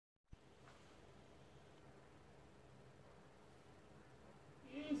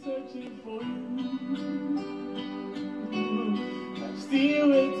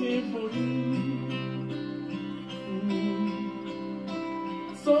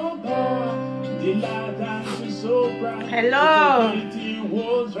Hello.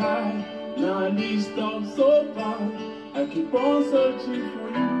 Now this stuff so far, I keep on searching for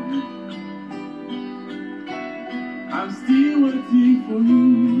you. I'm still waiting for you.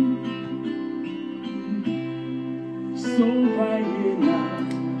 So right here now,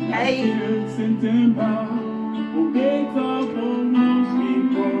 Hey. September, oh better for us, we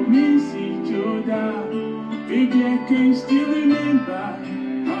promise each other. Baby, I can still remember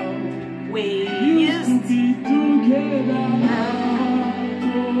how We used to be together.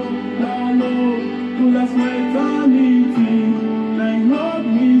 That's my eternity. I hope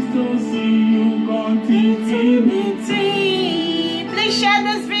me to see you continue. Please share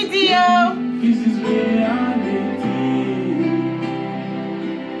this video. This is reality.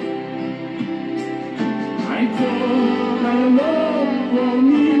 I thought my love for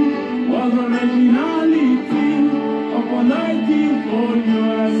me was originality. Opportunity for you,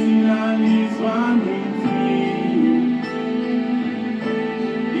 I see now is one with me.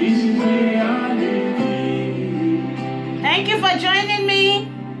 This is reality. Thank you for joining me.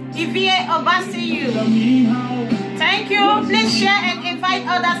 Ivie Obasiyu. Thank you. Please share and invite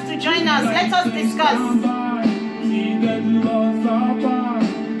others to join us. Let us discuss.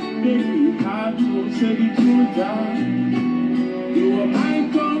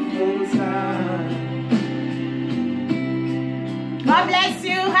 God bless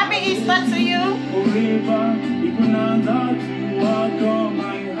you. Happy Easter to you. Forever, even under to walk on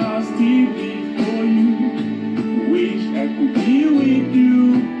my house still before you. Wish I could be with you.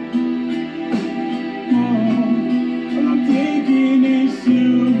 Oh, and I'm taking it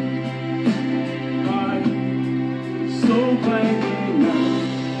soon. I'm so glad now.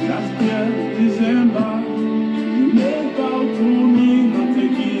 Last year, December, you made out to me, not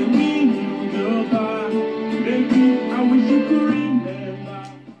taking me to the bar. Baby, I wish you could remember.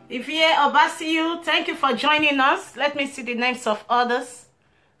 Ivie Obasiyu, thank you for joining us. Let me see the names of others.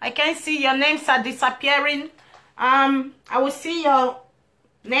 I can see your names are disappearing. I will see your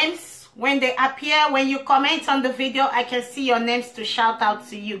names when they appear. When you comment on the video, I can see your names to shout out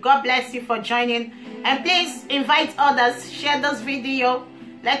to you. God bless you for joining. And please invite others. Share this video.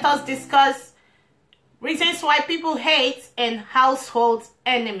 Let us discuss reasons why people hate and household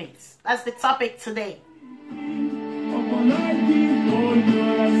enemies. That's the topic today.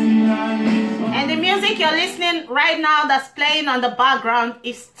 And the music you're listening right now that's playing on the background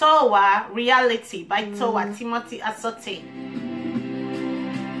is Towa Reality by Towa Timothy Asote.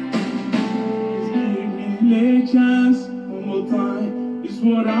 Give me a chance one more time. It's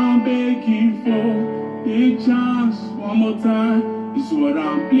what I'm begging for. A chance one more time. It's what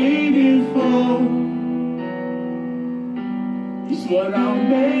I'm pleading for. It's what I'm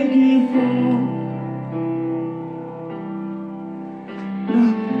begging for.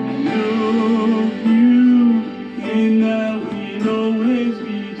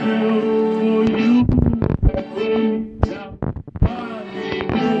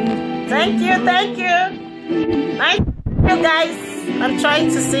 Thank you. Nice to meet you guys. I'm trying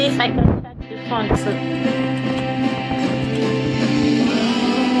to see if I can check the phone too.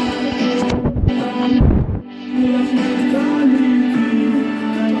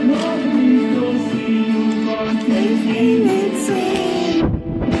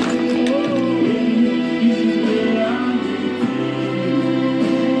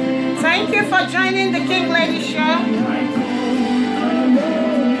 Thank you for joining the King Lady Show.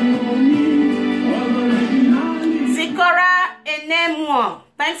 Zikora Enemwo,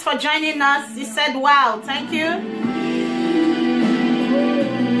 thanks for joining us. He said, wow, thank you.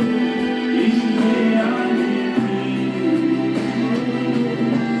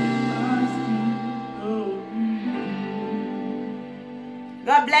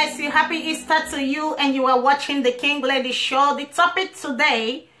 God bless you. Happy Easter to you, and you are watching the King Lady Show. The topic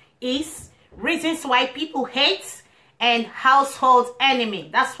today is reasons why people hate and household enemy.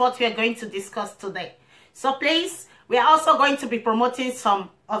 That's what we are going to discuss today. So please, we are also going to be promoting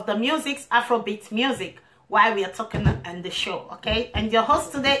some of the music's Afrobeat music while we are talking on the show, okay? And your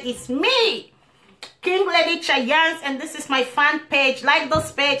host today is me, King Lady Chayans, and this is my fan page. Like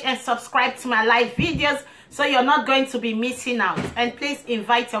this page and subscribe to my live videos so you're not going to be missing out. And please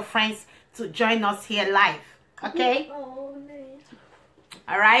invite your friends to join us here live, okay?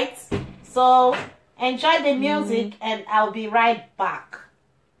 All right? So enjoy the music and I'll be right back.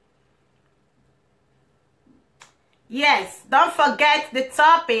 Yes, don't forget the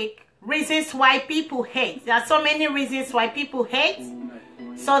topic, reasons why people hate. There are so many reasons why people hate.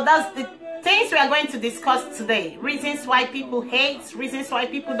 So that's the things we are going to discuss today. Reasons why people hate, reasons why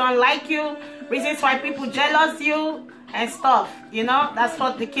people don't like you, reasons why people jealous you, and stuff. You know, that's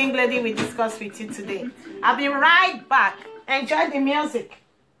what the King Lady will discuss with you today. I'll be right back. Enjoy the music.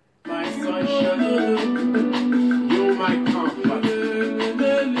 My sunshine, you're my comfort. I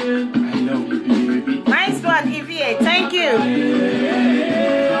love you, baby. Nice one, EVA. Thank you.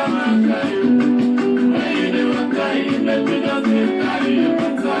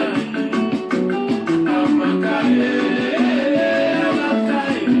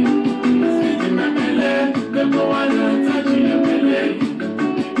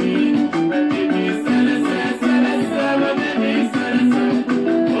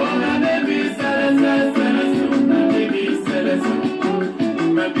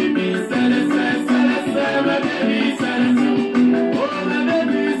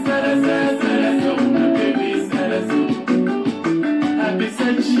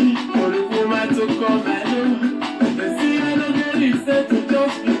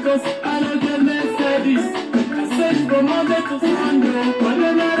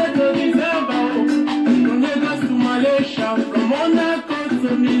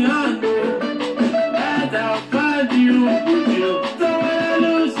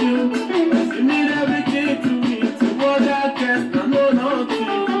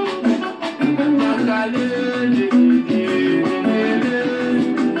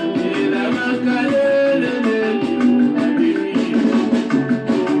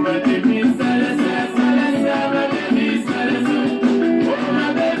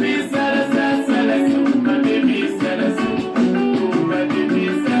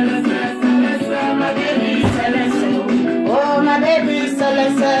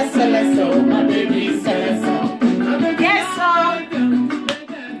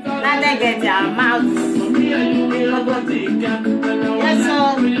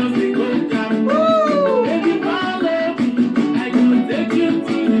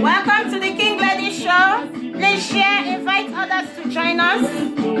 Welcome to the King Lady Show. Please share, invite others to join us.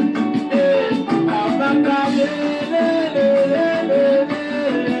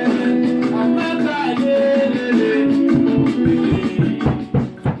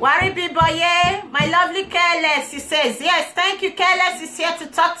 Wari Biboye, my lovely Careless, he says, yes, thank you. Careless is here to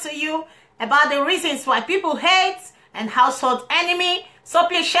talk to you about the reasons why people hate and household enemy. So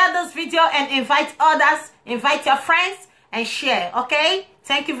please share this video and invite others, invite your friends and share, okay?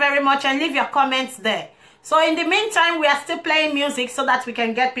 Thank you very much, and leave your comments there. So in the meantime, we are still playing music so that we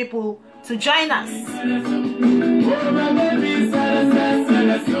can get people to join us.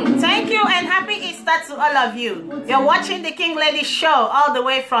 Thank you and happy Easter to all of you. You're watching the King Lady Show all the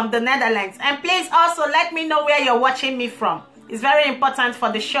way from the Netherlands. And please also let me know where you're watching me from. It's very important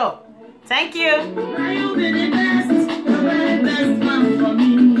for the show. Thank you. You be the best, the very best man for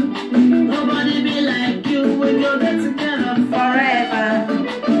me. Nobody be like you when you get together forever.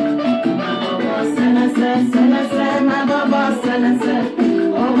 My Baba Celeste, Celeste, my Baba Celeste.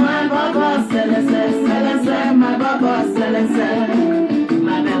 Oh my Baba Celeste, Celeste, my Baba Celeste.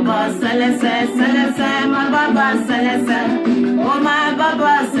 My Baba Celeste, Celeste, my Baba Celeste. Oh my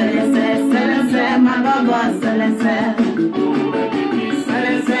Baba Celeste, Celeste, my Baba Celeste.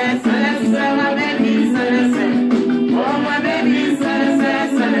 Celeste, Celeste, my baby Celeste. Oh my baby Celeste,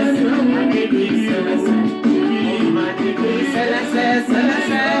 Celeste, my baby Celeste. Oh my baby Celeste,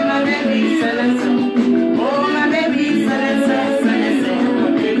 Celeste, my baby Celeste. Oh my baby Celeste, Celeste, my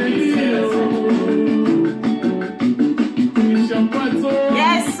baby Celeste.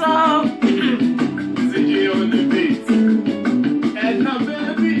 Yes, so on the beat. And now,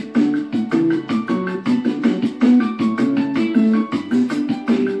 baby.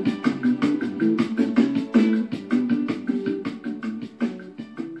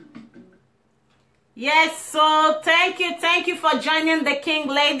 yes, so thank you for joining the King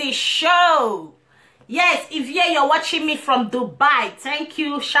Lady Show. Yes, if you're watching me from Dubai, thank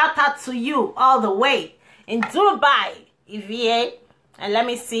you. Shout out to you all the way in Dubai, Ivie. And let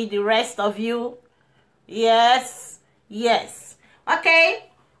me see the rest of you. Yes, yes. Okay,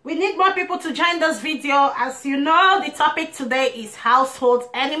 we need more people to join this video. As you know, the topic today is household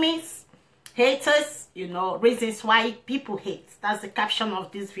enemies, haters, you know, reasons why people hate. That's the caption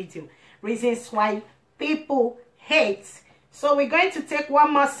of this video. Reasons why people hate. So we're going to take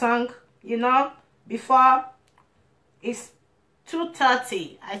one more song, you know, before it's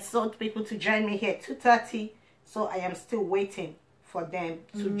 2:30. I told people to join me here 2:30, so I am still waiting for them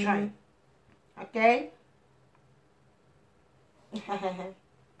to join. Okay.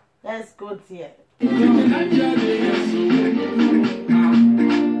 Let's go there.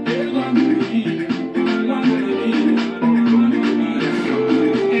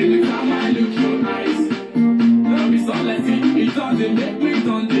 It doesn't make me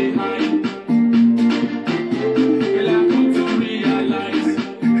don't hide.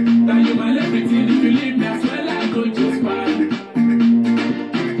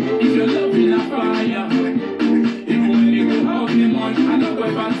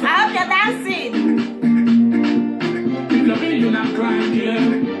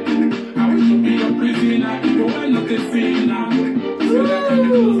 yeah. I wish to be a prisoner, but we're not a sinner. So that can be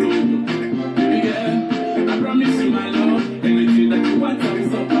close to you. Baby girl, I promise you my love. Anything that you want, I will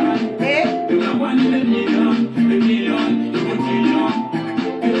supply. You're not one in a million, you're a trillion.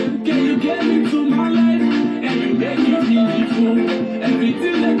 Can you get into my life? And you make it beautiful.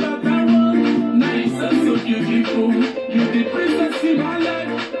 Everything about that one, nice and so beautiful. You're the princess in my life.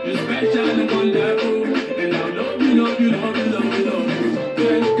 You're special and wonderful. And I love you, love you, love you, love you, love you.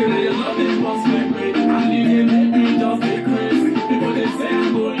 Girl, can I love it was my way? And you make me just a crazy. People they say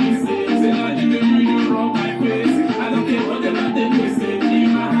I'm going insane. Say I didn't really rock my face. I don't care whatever they say. In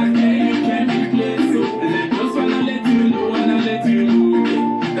my heart, yeah, you can't be placed. So and I just wanna let you know, yeah, that you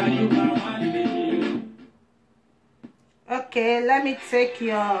are one in a million. Okay, let me take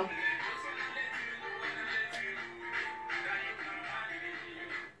your...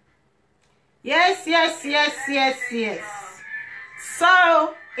 Yes.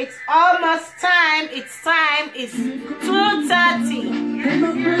 So, it's almost time. It's time. It's 2:30.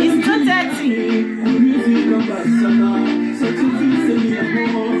 It's 2:30.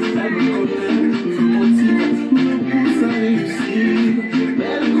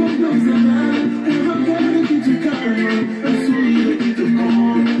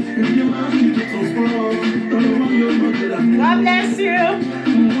 God bless you.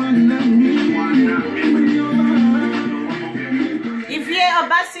 If you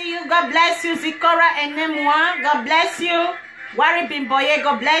Obasi you, God bless you. Zikora and Nemwa, God bless you. Wari Bimboye,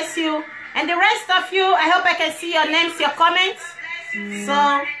 God bless you. And the rest of you, I hope I can see your names, your comments.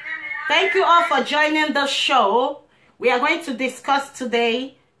 So, thank you all for joining the show. We are going to discuss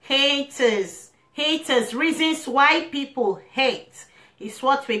today haters. Haters, reasons why people hate is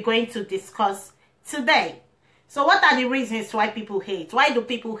what we're going to discuss today. So what are the reasons why people hate? Why do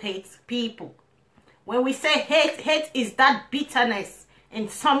people hate people? When we say hate, hate is that bitterness in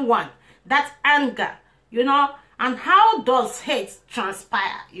someone, that anger, you know. And how does hate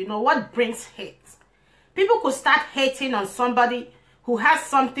transpire? You know, what brings hate? People could start hating on somebody who has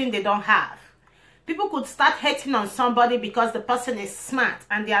something they don't have. People could start hating on somebody because the person is smart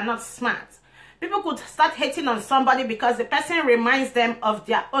and they are not smart. People could start hating on somebody because the person reminds them of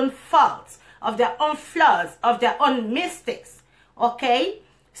their own faults, of their own flaws, of their own mistakes. Okay?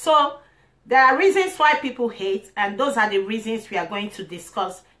 So, there are reasons why people hate, and those are the reasons we are going to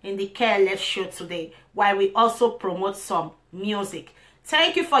discuss in the Careless Show today, while we also promote some music.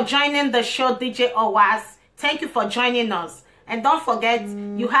 Thank you for joining the show, DJ Owas. Thank you for joining us. And don't forget,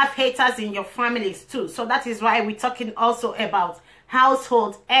 you have haters in your families too. So that is why we're talking also about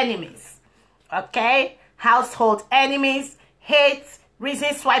household enemies. Okay? Household enemies, hate,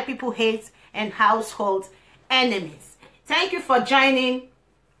 reasons why people hate, and household enemies. Thank you for joining.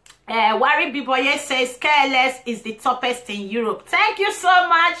 Wari Biboye says Careless is the toughest in Europe. Thank you so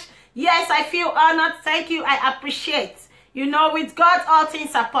much. Yes, I feel honored. Thank you. I appreciate. You know, with God, all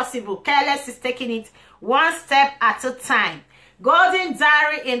things are possible. Careless is taking it one step at a time. Golden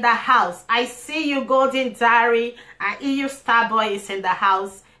Diary in the house. I see you, Golden Diary. And EU Starboy is in the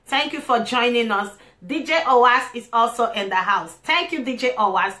house. Thank you for joining us. DJ Owas is also in the house. Thank you, DJ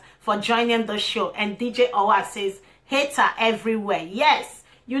Owas, for joining the show. And DJ Owas says, hater everywhere. Yes.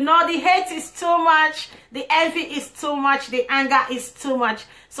 You know, the hate is too much, the envy is too much, the anger is too much.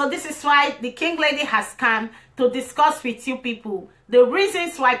 So this is why the King Lady has come to discuss with you people the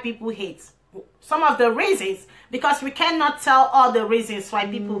reasons why people hate. Some of the reasons, because we cannot tell all the reasons why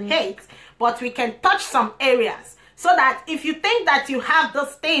people hate, but we can touch some areas. So that if you think that you have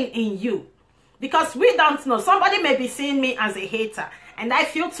this thing in you, because we don't know, somebody may be seeing me as a hater, and I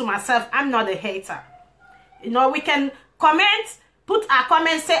feel to myself, I'm not a hater. You know, we can comment, put our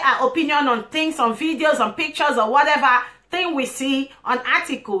comments, say our opinion on things, on videos, on pictures, or whatever thing we see on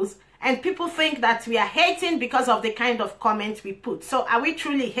articles, and people think that we are hating because of the kind of comments we put. So are we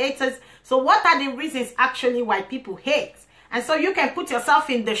truly haters? So what are the reasons actually why people hate? And so you can put yourself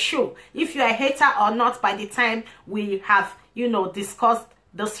in the shoe if you're a hater or not by the time we have, you know, discussed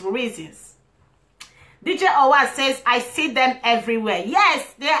those reasons. DJ Owa says, I see them everywhere.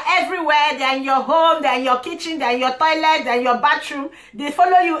 Yes, they are everywhere. They're in your home, they're in your kitchen, they're in your toilet, they're in your bathroom. They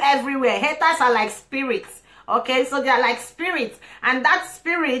follow you everywhere. Haters are like spirits. Okay, so they're like spirits. And that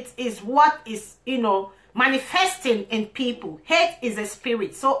spirit is what is, you know, manifesting in people. Hate is a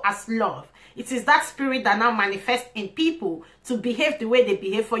spirit, so as love. It is that spirit that now manifests in people to behave the way they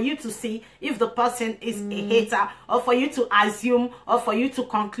behave, for you to see if the person is a hater, or for you to assume, or for you to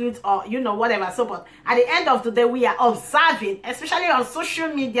conclude, or, you know, whatever. So, but at the end of the day, we are observing, especially on social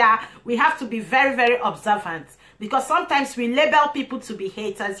media, we have to be very, very observant. Because sometimes we label people to be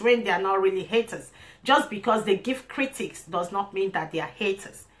haters when they are not really haters. just because they give critics does not mean that they are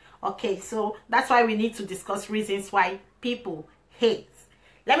haters. Okay, so that's why we need to discuss reasons why people hate.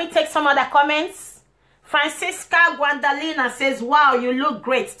 Let me take some other comments. Francisca Guandalina says, wow, you look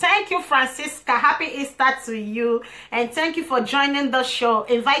great. Thank you, Francisca. Happy Easter to you. And thank you for joining the show.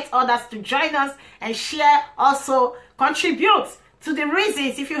 Invite others to join us and share. Also, contribute to the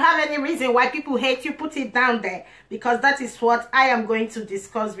reasons. If you have any reason why people hate you, put it down there. Because that is what I am going to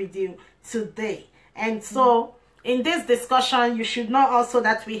discuss with you today. And so, in this discussion, you should know also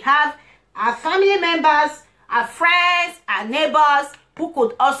that we have our family members, our friends, our neighbors, who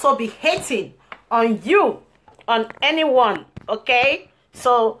could also be hating on you, on anyone, okay?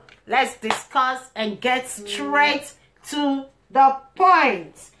 So let's discuss and get straight to the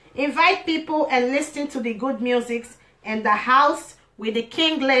point. Invite people and listen to the good music in the house with the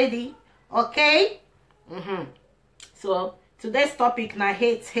King Lady, okay? So today's topic now,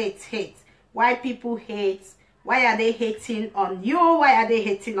 hate. Why people hate? Why are they hating on you? Why are they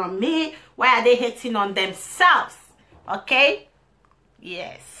hating on me? Why are they hating on themselves? Okay?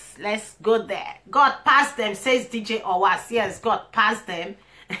 Yes. Let's go there. God passed them, says DJ Owas. Yes, God passed them.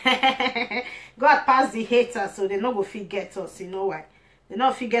 God passed the haters, so they no go forget us. You know why? They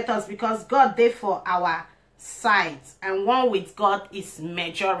not forget us because God there for our sides, and one with God is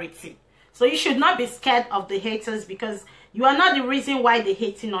majority. So you should not be scared of the haters because you are not the reason why they're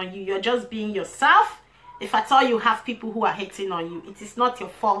hating on you. You're just being yourself. If at all you have people who are hating on you, it is not your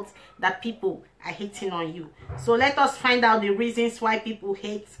fault that people are hating on you. So let us find out the reasons why people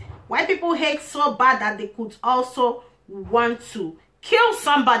hate. Why people hate so bad that they could also want to kill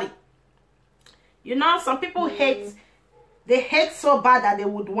somebody. You know, some people hate. They hate so bad that they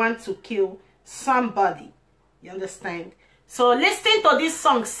would want to kill somebody. You understand? So listen to this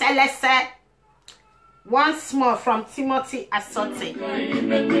song, Celeste, once more from Timothy Asote.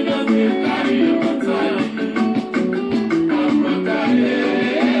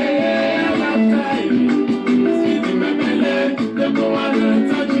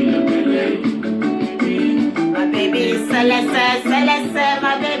 My baby Celeste, Celeste,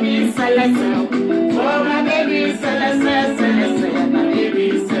 my baby Celeste. Oh, my baby Celeste, Celeste, my baby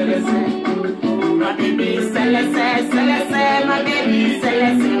Celeste. Oh, my baby Celeste, Celeste, my baby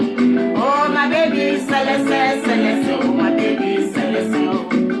Celeste. Oh, my baby Celeste, Celeste, oh, my baby Celeste.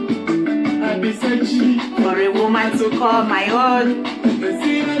 I be searching for a woman to call my own.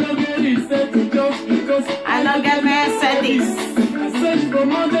 See, I don't get it, just because I don't get Mercedes.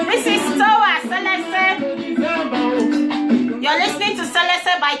 This is Toa, Celeste. You're listening to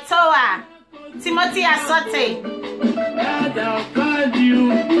Celeste by Toa. Timothy Asote.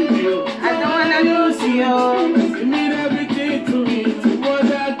 I don't wanna lose you. You mean everything to me. To what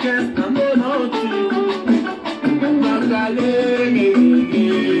I can, I'm not to you.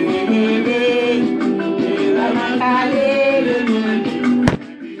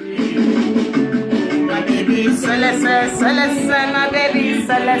 My baby Celeste, Celeste, my baby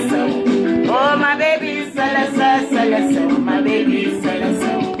Celeste. Oh, my baby Celeste, Celeste, my baby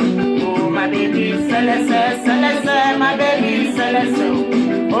Celeste. Oh, my baby Celeste, Celeste, my baby Celeste.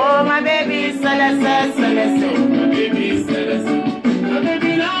 Oh, my baby Celeste, Celeste, my baby Celeste. My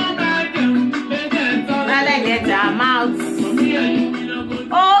baby now back now they get them out.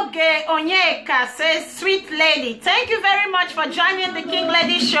 Okay, Onyeka says, sweet lady, thank you very much for joining the King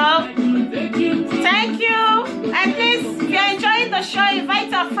Lady Show. Thank you. And please, if you're enjoying the show, invite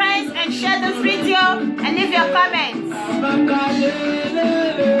your friends and share this video and leave your comments.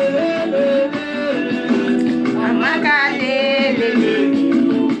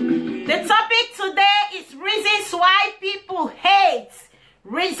 The topic today is reasons why people hate.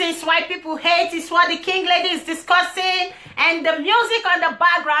 Reasons why people hate is what the King Lady is discussing, and the music on the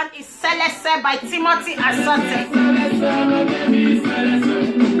background is Celeste by Timothy Asote.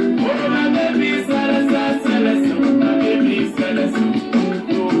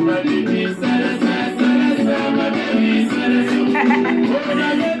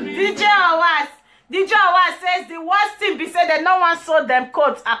 DJ Awas says the worst thing be said that no one sold them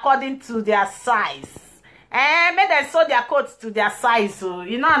coats according to their size. Make them sew their coats to their size, so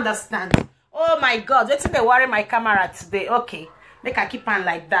you don't understand. Oh my God, wait till they worry my camera today. Okay, make I keep on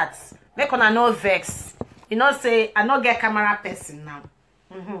like that. Make on no vex. You know, say I not get camera person now.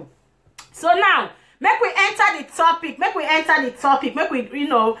 So now, make we enter the topic. Make we, you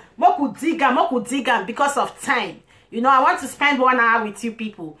know, more could dig because of time. You know, I want to spend 1 hour with you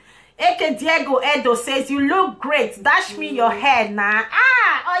people. Eke Diego Edo says, you look great. Dash me your head now.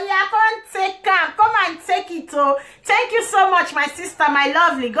 Oh yeah, come and take it. Oh, thank you so much, my sister, my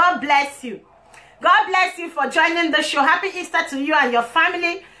lovely. God bless you. God bless you for joining the show. Happy Easter to you and your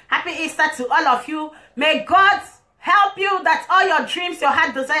family. Happy Easter to all of you. May God help you that all your dreams, your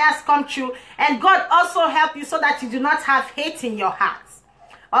heart desires come true. And God also help you so that you do not have hate in your heart.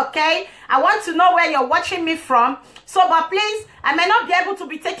 Okay? I want to know where you're watching me from. So, but please, I may not be able to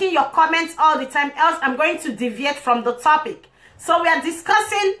be taking your comments all the time. Else, I'm going to deviate from the topic. So, we are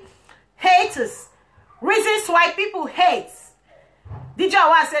discussing haters. Reasons why people hate. Did you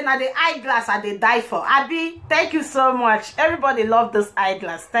always say now the eyeglass are they die for? Abby, thank you so much. Everybody love this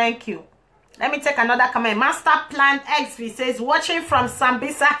eyeglass. Thank you. Let me take another comment. Master Plan XV says, watching from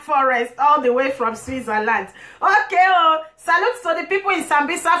Sambisa Forest all the way from Switzerland. Okay, oh, salutes to the people in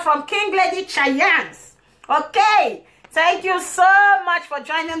Sambisa from King Lady Chayans. Okay, thank you so much for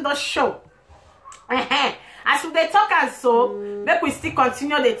joining the show. As we talk and so, make we still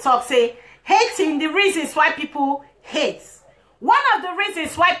continue the talk. Say, hating, the reasons why people hate. One of the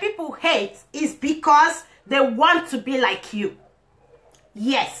reasons why people hate is because they want to be like you.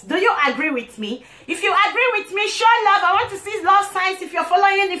 Yes. Do you agree with me? If you agree with me, show love. I want to see love signs. If you're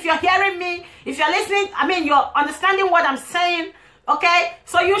following, if you're hearing me, if you're listening, I mean, you're understanding what I'm saying. Okay?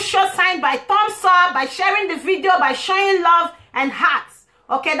 So you show sign by thumbs up, by sharing the video, by showing love and hearts.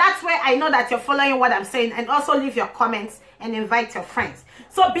 Okay? That's where I know that you're following what I'm saying. And also leave your comments and invite your friends.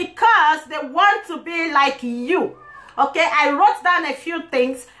 So because they want to be like you. Okay, I wrote down a few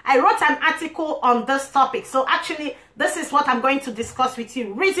things. I wrote an article on this topic. So actually, this is what I'm going to discuss with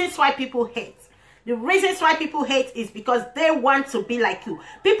you. Reasons why people hate. The reasons why people hate is because they want to be like you.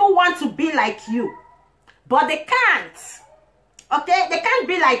 People want to be like you, but they can't. Okay, they can't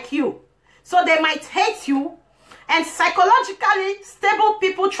be like you. So they might hate you. And psychologically, stable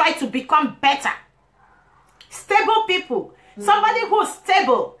people try to become better. Stable people. Somebody who's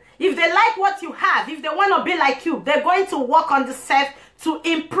stable. If they like what you have, if they want to be like you, they're going to work on the self to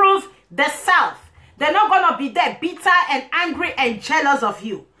improve the self. They're not going to be there bitter and angry and jealous of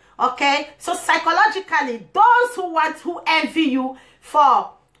you. Okay? So psychologically, those who envy you for,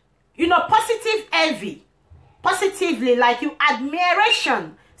 you know, positive envy, positively, like you,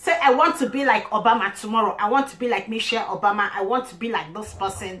 admiration. Say, I want to be like Obama tomorrow. I want to be like Michelle Obama. I want to be like this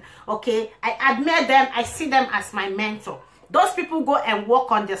person. Okay? I admire them. I see them as my mentor. Those people go and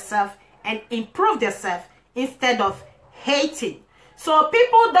work on themselves and improve themselves instead of hating. So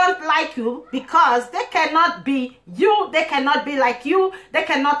people don't like you because they cannot be you. They cannot be like you. They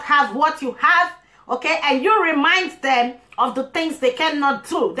cannot have what you have. Okay? And you remind them of the things they cannot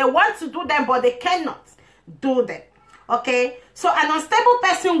do. They want to do them, but they cannot do them. Okay? So an unstable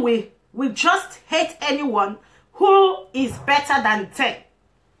person will just hate anyone who is better than them.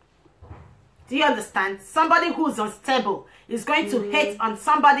 Do you understand? Somebody who's unstable is going to hate on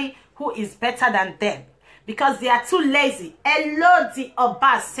somebody who is better than them because they are too lazy. Elodie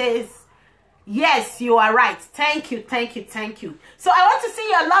Oba says, yes, you are right. Thank you, thank you, thank you. So I want to see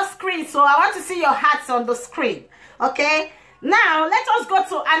your love screen. So I want to see your hearts on the screen. Okay? Now, let us go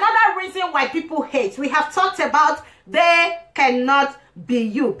to another reason why people hate. We have talked about they cannot be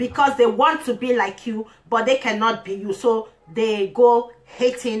you because they want to be like you, but they cannot be you. So they go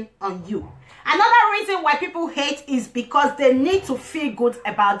hating on you. Another reason why people hate is because they need to feel good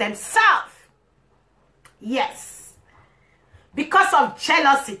about themselves. Yes. Because of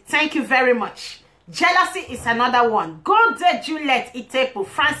jealousy. Thank you very much. Jealousy is another one. Good day, Juliet Itepu.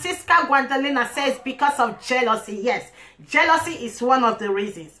 Francisca Guandalina says because of jealousy. Yes. Jealousy is one of the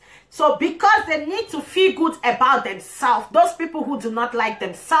reasons. So because they need to feel good about themselves, those people who do not like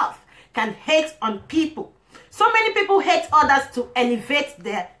themselves can hate on people. So many people hate others to elevate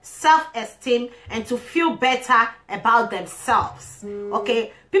their self-esteem and to feel better about themselves.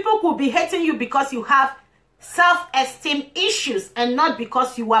 Okay? People could be hating you because you have self-esteem issues and not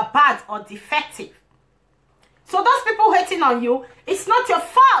because you are bad or defective. So those people hating on you, it's not your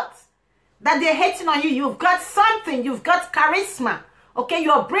fault that they're hating on you. You've got something. You've got charisma. Okay?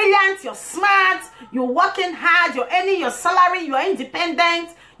 You're brilliant. You're smart. You're working hard. You're earning your salary. You're independent.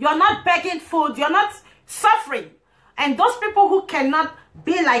 You're not begging food. You're not suffering. And those people who cannot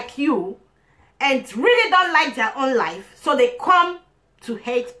be like you and really don't like their own life, so they come to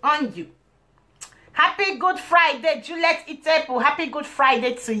hate on you. Happy Good Friday, Juliet Itepu. Happy Good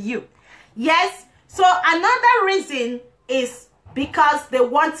Friday to you. Yes, so another reason is because they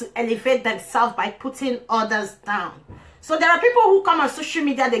want to elevate themselves by putting others down. So there are people who come on social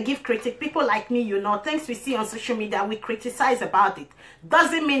media, they give critique. People like me, you know, things we see on social media, we criticize about it.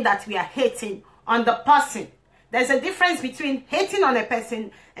 Doesn't mean that we are hating on the person. There's a difference between hating on a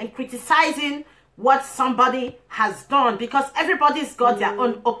person and criticizing what somebody has done, because everybody's got their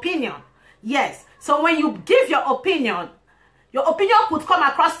own opinion. Yes. So when you give your opinion could come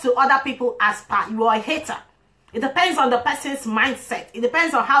across to other people as you are a hater. It depends on the person's mindset. It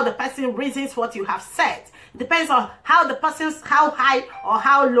depends on how the person reasons what you have said. It depends on how high or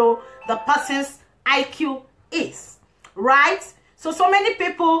how low the person's IQ is, right? So many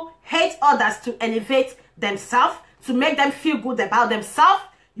people hate others to elevate themselves, to make them feel good about themselves,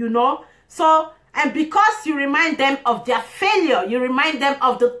 you know. So, and because you remind them of their failure, you remind them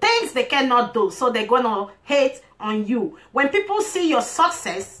of the things they cannot do, so they're gonna hate on you. When people see your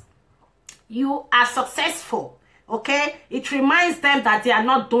success, you are successful, okay? It reminds them that they are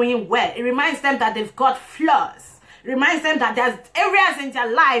not doing well. It reminds them that they've got flaws. It reminds them that there's areas in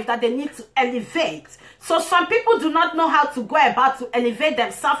their life that they need to elevate. So some people do not know how to go about to elevate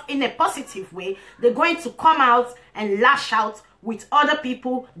themselves in a positive way. They're going to come out and lash out with other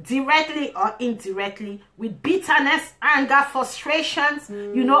people directly or indirectly, with bitterness, anger, frustrations,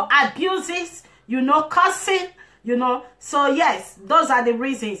 you know, abuses, you know, cursing, you know. So yes, those are the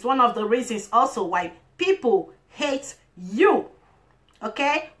reasons, one of the reasons also why people hate you.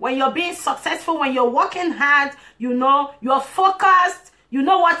 Okay, when you're being successful, when you're working hard, you know, you're focused, you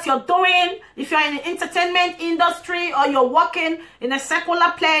know what you're doing. If you're in the entertainment industry or you're working in a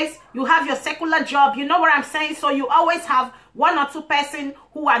secular place, you have your secular job, you know what I'm saying? So you always have one or two persons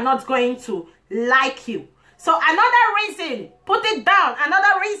who are not going to like you. So another reason, put it down,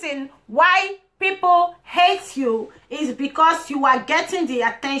 another reason why people hate you is because you are getting the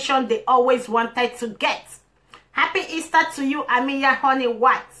attention they always wanted to get. Happy Easter to you, Amiya Honey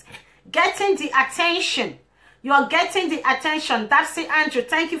White. Getting the attention. You're getting the attention. Dapsy Andrew,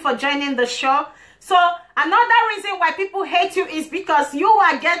 thank you for joining the show. So another reason why people hate you is because you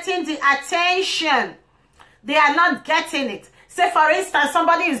are getting the attention. They are not getting it. Say, for instance,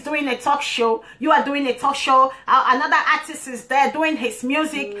 somebody is doing a talk show. You are doing a talk show. Another artist is there doing his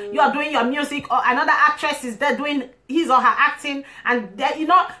music. You are doing your music. Or another actress is there doing his or her acting. And, you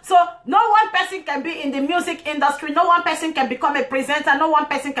know, so no one person can be in the music industry. No one person can become a presenter. No one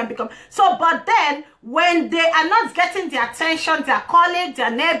person can become. So, but then, when they are not getting the attention their colleague,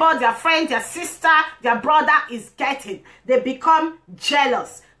 their neighbor, their friend, their sister, their brother is getting, they become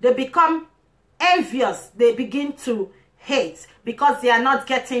jealous. They become envious. They begin to hate because they are not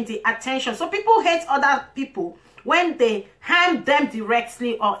getting the attention. So people hate other people when they harm them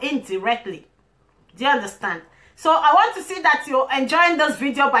directly or indirectly. Do you understand? So I want to see that you're enjoying this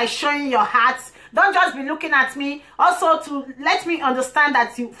video by showing your hearts. Don't just be looking at me. Also to let me understand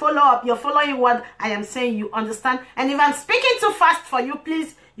that you follow up. You're following what I am saying. You understand? And if I'm speaking too fast for you,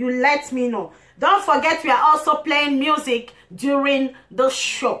 please, you let me know. Don't forget we are also playing music during the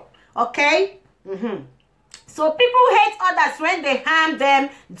show. Okay? So people hate others when they harm them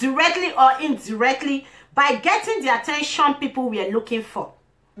directly or indirectly by getting the attention people we are looking for.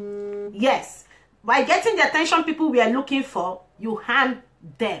 Yes, by getting the attention people we are looking for, you harm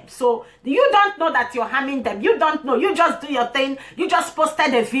them. So you don't know that you're harming them. You don't know. You just do your thing. You just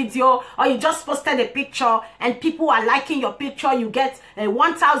posted a video or you just posted a picture and people are liking your picture. You get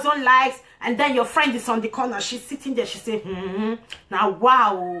 1,000 likes and then your friend is on the corner. She's sitting there. She says, now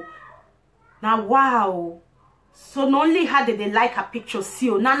wow. Now wow. So not only her did they like her picture, see,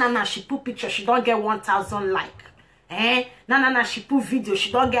 oh, nah, she put picture, she don't get 1,000 like. Nah, she put video,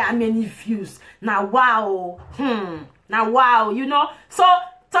 she don't get how many views. Now wow, now wow, you know. So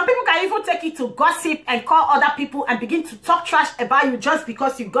some people can even take it to gossip and call other people and begin to talk trash about you just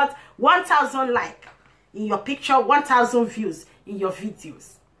because you got 1,000 like in your picture, 1,000 views in your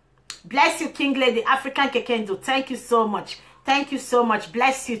videos. Bless you, King Lady, African Kekendo. Thank you so much. Thank you so much.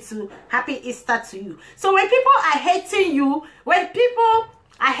 Bless you too. Happy Easter to you. So when people are hating you, when people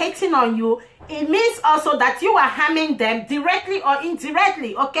are hating on you, it means also that you are harming them directly or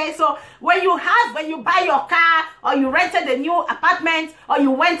indirectly. Okay, so when you buy your car or you rented a new apartment or you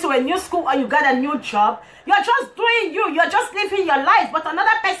went to a new school or you got a new job, you're just doing you. You're just living your life. But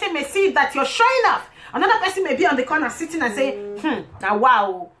another person may see that you're showing off. Another person may be on the corner sitting and say, now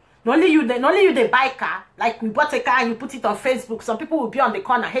wow. Not only you they buy car, like we bought a car and you put it on Facebook, some people will be on the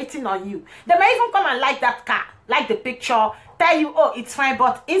corner hating on you. They may even come and like that car, like the picture, tell you, oh, it's fine,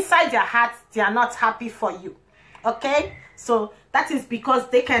 but inside their hearts, they are not happy for you. Okay? So that is because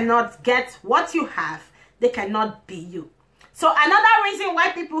they cannot get what you have. They cannot be you. So another reason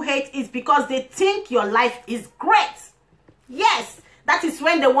why people hate is because they think your life is great. Yes, that is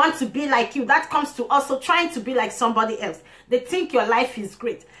when they want to be like you. That comes to also trying to be like somebody else. They think your life is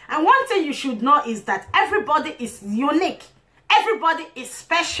great. And one thing you should know is that everybody is unique. Everybody is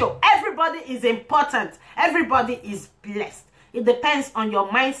special. Everybody is important. Everybody is blessed. It depends on your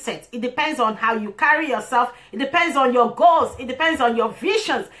mindset. It depends on how you carry yourself. It depends on your goals. It depends on your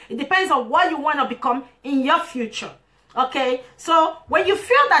visions. It depends on what you want to become in your future. Okay, so when you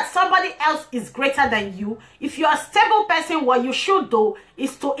feel that somebody else is greater than you, if you're a stable person, what you should do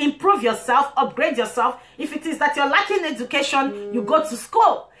is to improve yourself, upgrade yourself. If it is that you're lacking education, you go to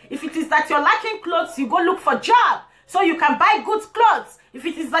school. If it is that you're lacking clothes, you go look for a job so you can buy good clothes. If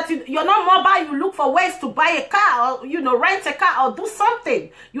it is that you're not mobile, you look for ways to buy a car or, you know, rent a car or do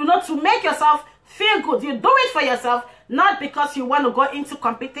something, you know, to make yourself feel good. You do it for yourself, not because you want to go into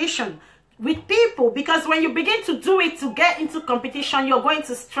competition with people, because when you begin to do it to get into competition, you're going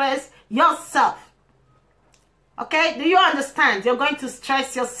to stress yourself. Okay, do you understand? You're going to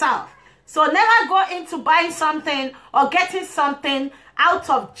stress yourself. So never go into buying something or getting something out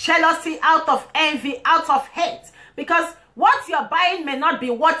of jealousy, out of envy, out of hate, because what you're buying may not be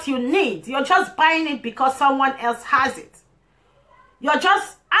what you need. You're just buying it because someone else has it. You're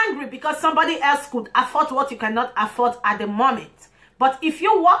just angry because somebody else could afford what you cannot afford at the moment. But if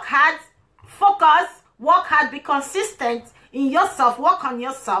you work hard, focus, work hard, be consistent in yourself, work on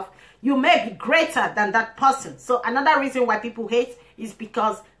yourself, you may be greater than that person. So another reason why people hate is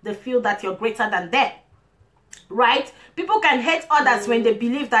because they feel that you're greater than them, right? People can hate others when they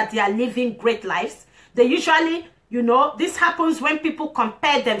believe that they are living great lives. They usually, you know, this happens when people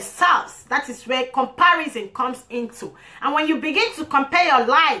compare themselves. That is where comparison comes into. And when you begin to compare your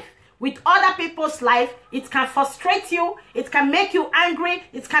life with other people's life, it can frustrate you, it can make you angry,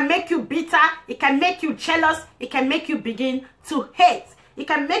 it can make you bitter, it can make you jealous, it can make you begin to hate. It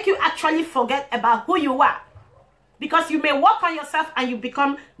can make you actually forget about who you are. Because you may work on yourself and you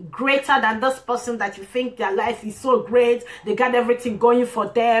become greater than this person that you think their life is so great. They got everything going for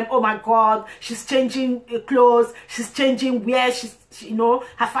them. Oh my God, she's changing clothes, she's changing wear, you know,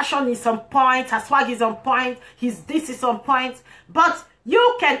 her fashion is on point, her swag is on point, this is on point. But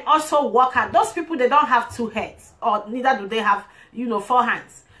you can also work hard. Those people, they don't have two heads, or neither do they have, you know, 4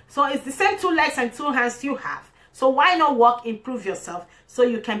 hands. So it's the same 2 legs and 2 hands you have. So why not work, improve yourself so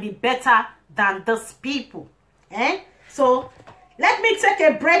you can be better than those people? So let me take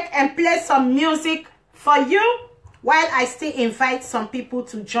a break and play some music for you while I still invite some people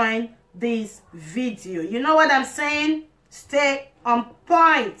to join this video. You know what I'm saying? Stay on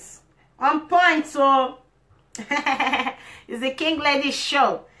point. On point. So it's the King Lady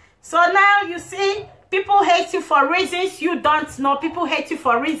Show. So now you see, people hate you for reasons you don't know. People hate you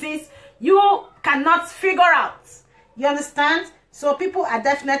for reasons you cannot figure out. You understand? So people are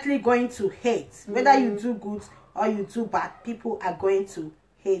definitely going to hate. Whether you do good or you do bad, people are going to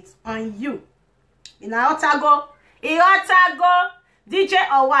hate on you. In Otago, DJ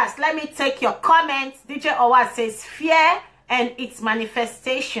Owas, let me take your comments. DJ Owas says, fear and its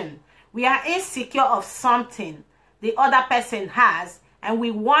manifestation. We are insecure of something the other person has, and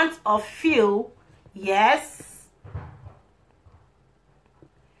we want or feel, yes,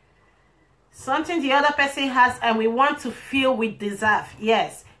 something the other person has, and we want to feel we deserve,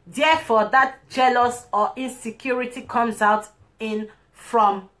 yes. Therefore, that jealous or insecurity comes out in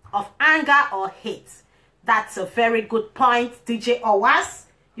from of anger or hate. That's a very good point, DJ Owas.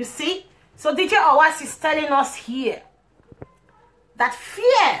 You see? So DJ Owas is telling us here that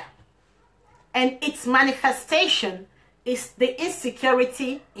fear and its manifestation is the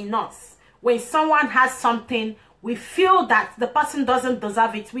insecurity in us. When someone has something, we feel that the person doesn't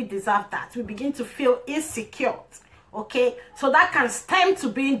deserve it, we deserve that. We begin to feel insecure. Okay, so that can stem to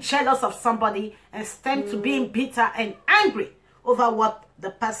being jealous of somebody and stem to being bitter and angry over what the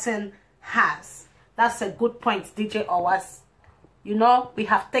person has. That's a good point, DJ Owas. You know, we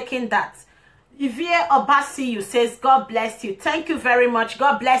have taken that. Ivie Obasi says, God bless you. Thank you very much.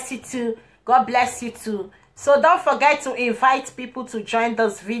 God bless you too. God bless you too. So don't forget to invite people to join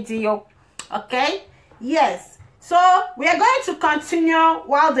this video. Okay? Yes. So we are going to continue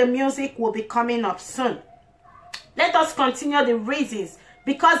while the music will be coming up soon. Let us continue the reasons,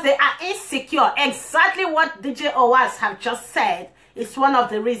 because they are insecure. Exactly what DJ Owas have just said is one of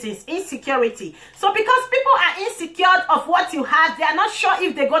the reasons, insecurity. So because people are insecure of what you have, they are not sure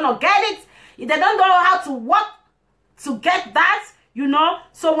if they're going to get it. If they don't know how to work to get that, you know.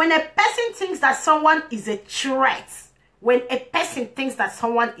 So when a person thinks that someone is a threat,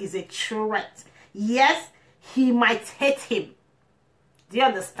 yes, he might hate him. Do you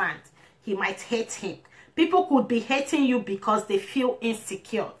understand? He might hate him. People could be hating you because they feel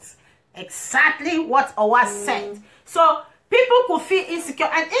insecure. Exactly what Owas said. So people could feel insecure,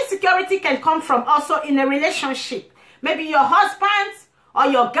 and insecurity can come from also in a relationship. Maybe your husband or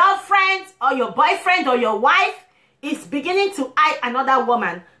your girlfriend or your boyfriend or your wife is beginning to eye another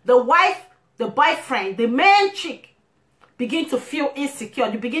woman. The wife, the boyfriend, the main chick begin to feel insecure.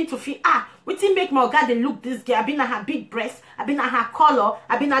 You begin to feel, Wetin make my oga dey look this girl? I been at her big breast, I been at her color,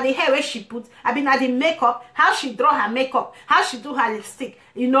 I been at the hair where she put, I been at the makeup, how she draw her makeup, how she do her lipstick,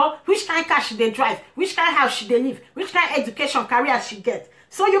 you know, which kind of car she dey drive, which kind of house she dey live, which kind of education, career she get.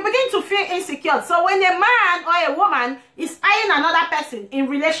 So you begin to feel insecure. So when a man or a woman is eyeing another person in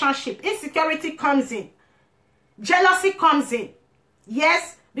relationship, insecurity comes in. Jealousy comes in.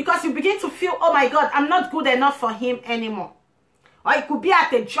 Yes, because you begin to feel, oh my God, I'm not good enough for him anymore. Or it could be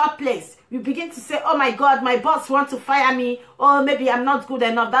at a job place. You begin to say, oh my God, my boss wants to fire me. Or maybe I'm not good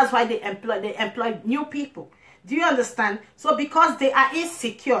enough. That's why they employ new people. Do you understand? So because they are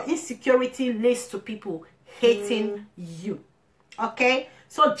insecure, insecurity leads to people hating you. Okay?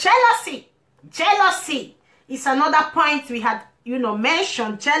 So jealousy is another point we had, you know,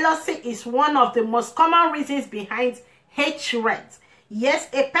 mentioned. Jealousy is one of the most common reasons behind hatred. Yes,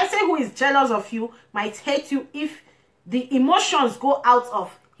 a person who is jealous of you might hate you if the emotions go out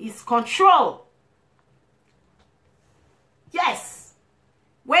of his control. Yes.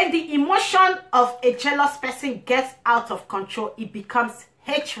 When the emotion of a jealous person gets out of control, it becomes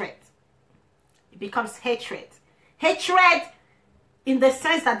hatred. It becomes hatred. Hatred in the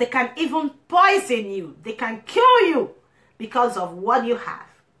sense that they can even poison you. They can kill you because of what you have.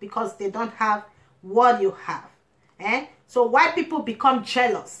 Because they don't have what you have. So why people become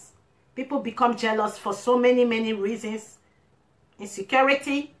jealous? People become jealous for so many reasons.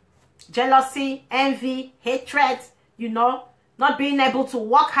 Insecurity, jealousy, envy, hatred, you know, not being able to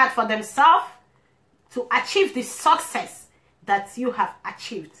work hard for themselves to achieve the success that you have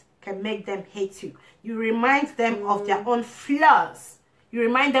achieved can make them hate you. You remind them of their own flaws. You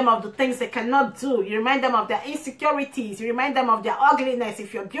remind them of the things they cannot do. You remind them of their insecurities. You remind them of their ugliness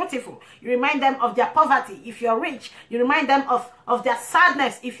if you're beautiful. You remind them of their poverty if you're rich. You remind them of their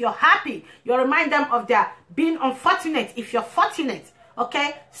sadness if you're happy. You remind them of their being unfortunate if you're fortunate.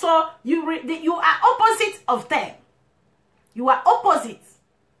 Okay? So you are opposite of them. You are opposite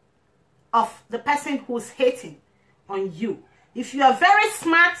of the person who's hating on you. If you are very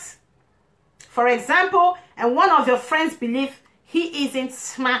smart, for example, and one of your friends believe he isn't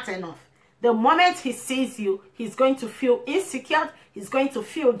smart enough, the moment he sees you, he's going to feel insecure, he's going to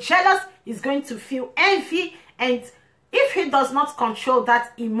feel jealous, he's going to feel envy, and if he does not control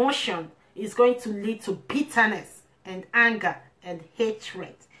that emotion, it's going to lead to bitterness and anger and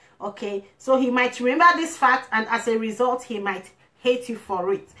hatred. Okay, so he might remember this fact, and as a result, he might hate you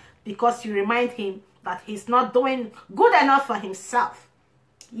for it because you remind him that he's not doing good enough for himself.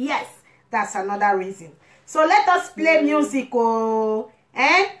 Yes, that's another reason. So let us play music. I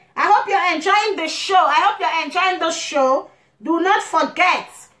hope you're enjoying the show. I hope you're enjoying the show. Do not forget,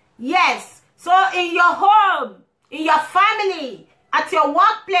 yes, so in your home, in your family, at your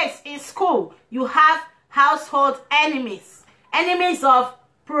workplace, in school, you have household enemies. Enemies of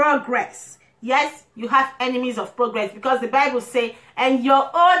progress. Yes, you have enemies of progress because the Bible says, and your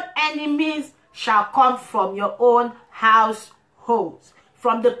own enemies shall come from your own households,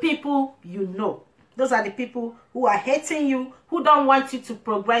 from the people you know. Those are the people who are hating you, who don't want you to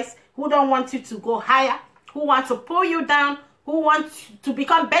progress, who don't want you to go higher, who want to pull you down, who want to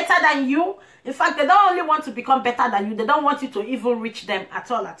become better than you. In fact, they don't only want to become better than you, they don't want you to even reach them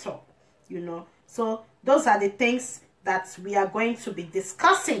at all, you know. So those are the things that we are going to be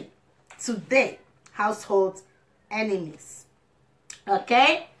discussing today. Household enemies.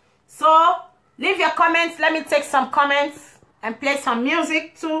 Okay, so leave your comments. Let me take some comments and play some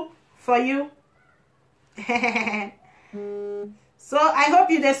music too for you. So I hope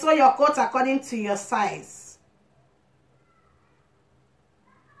they sew your coat according to your size.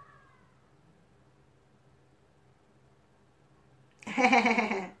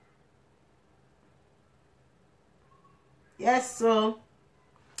 Yes, so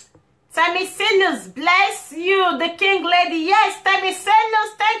Temisilos, bless you, the king lady. Yes,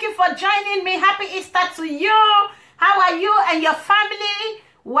 Temisilos, thank you for joining me. Happy Easter to you. How are you and your family?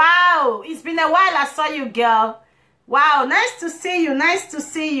 Wow, it's been a while I saw you, girl. Wow, nice to see you. Nice to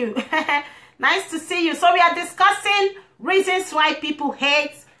see you. Nice to see you. So we are discussing reasons why people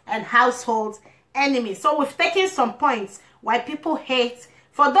hate and household enemies. So we've taken some points why people hate.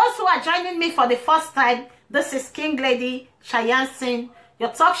 For those who are joining me for the first time, this is King Lady Cheyenne Singh, your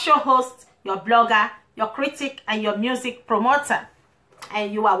talk show host, your blogger, your critic, and your music promoter.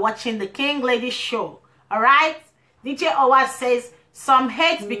 And you are watching the King Lady Show. Alright? DJ Owa says, some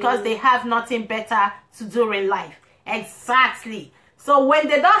hate because they have nothing better to do in life. Exactly. So when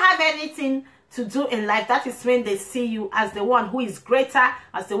they don't have anything to do in life, that is when they see you as the one who is greater,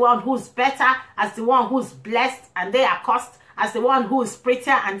 as the one who's better, as the one who's blessed, and they are cursed as the one who is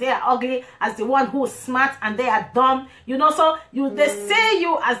prettier and they are ugly, as the one who is smart and they are dumb. You know, so they see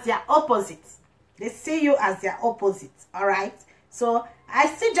you as their opposite. They see you as their opposite. All right. So I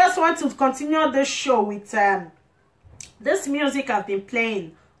still just want to continue this show with this music I've been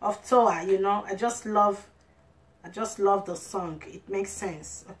playing of Toa. You know, I just love the song. It makes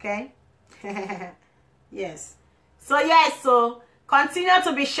sense. Okay. Yes. So yes, so continue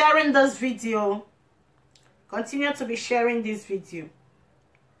to be sharing this video. Continue to be sharing this video.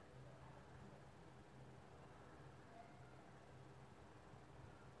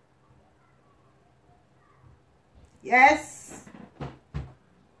 Yes.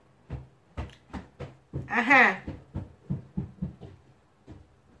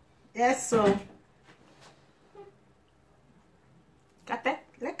 Yes, so. Got that?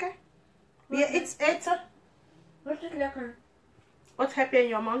 Lekker. Yeah, it's eten. Wat is lekker? What have you in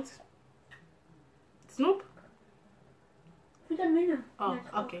your mouth? Snoop? Vitamine. Oh,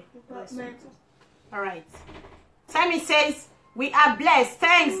 okay. Met. All right. Tammy says, we are blessed.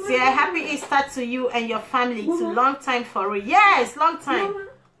 Thanks, dear. Happy Easter to you and your family. It's a long time for real. Yes, long time. Mama,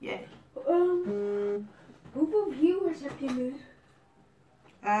 Yeah. hoeveel viewers heb je nu?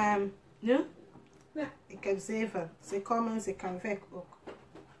 Nu? Ja. Ik heb 7. Ze komen, ze kan weg ook.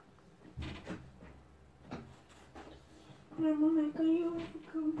 Maar mama, kan je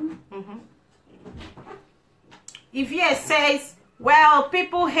overkomen? Ivie says, well,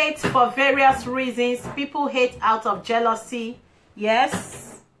 people hate for various reasons. People hate out of jealousy.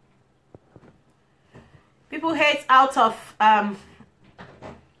 Yes. People hate out of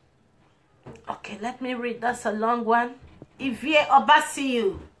okay, let me read. That's a long one. Ivie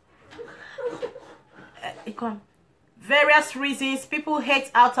Obasiu. Various reasons people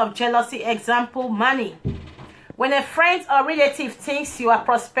hate out of jealousy. Example, money. When a friend or relative thinks you are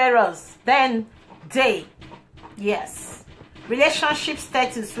prosperous, then they. Yes. Relationship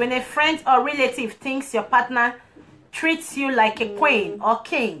status. When a friend or relative thinks your partner treats you like a queen or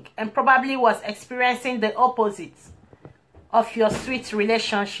king and probably was experiencing the opposite of your sweet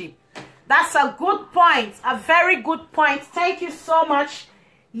relationship. That's a good point. A very good point. Thank you so much.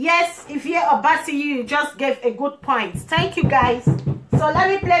 Yes, if you're about to you just gave a good point. Thank you, guys. So let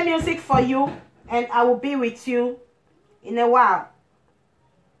me play music for you and I will be with you in a while.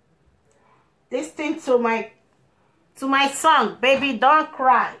 Listen to my song, Baby Don't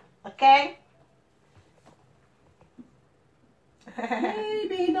Cry. Okay?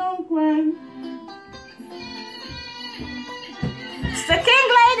 Baby, don't cry. It's the King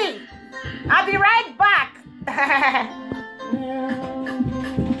Lady. I'll be right back.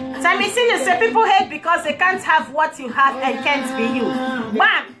 Sammy, see, you say people hate because they can't have what you have and can't be you.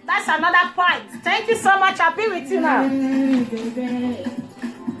 Bam! That's another point. Thank you so much. I'll be with you now.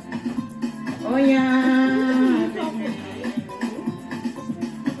 Oh yeah.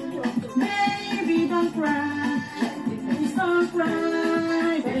 Baby, don't cry. Please don't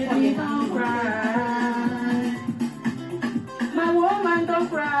cry. Baby, don't cry. My woman, don't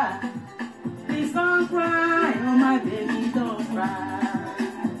cry. Please don't cry. Oh my baby, don't cry.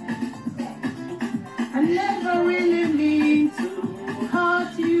 I never really mean to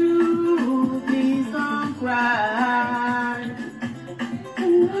hurt you. Please don't cry.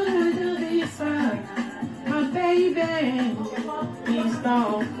 I'm gonna do this right. My baby, please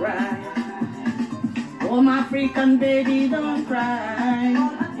don't cry. Oh my African baby, don't cry.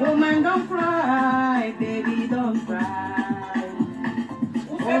 Woman, don't cry. Baby, don't cry.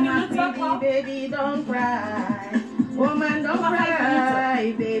 Oh my baby, don't cry. Woman, don't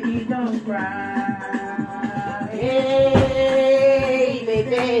cry. Baby, don't cry. Hey,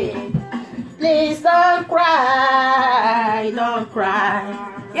 baby, please don't cry. Don't cry.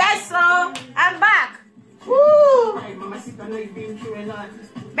 Yes, so I'm back. Woo!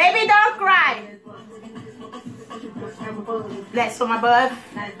 Baby, don't cry. Bless for my birth.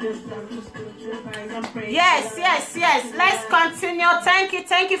 Yes. Let's continue.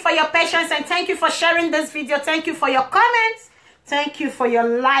 Thank you for your patience and thank you for sharing this video. Thank you for your comments. Thank you for your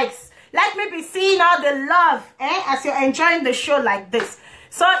likes. Let me be seeing all the love as you're enjoying the show like this.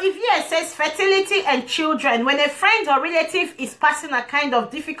 So if it says fertility and children, when a friend or relative is passing a kind of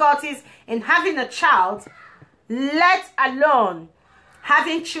difficulties in having a child, let alone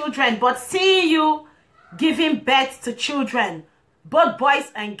having children, but seeing you giving birth to children, both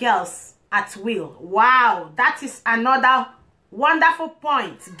boys and girls at will. Wow, that is another wonderful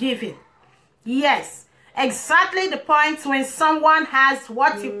point given. Yes, exactly the point when someone has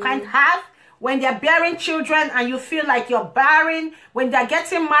what you can't have, when they're bearing children and you feel like you're barren, when they're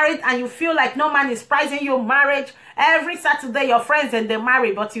getting married and you feel like no man is prizing your marriage. Every Saturday your friends and they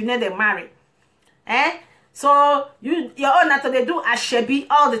marry, but you know they marry. So your own that they do ashebi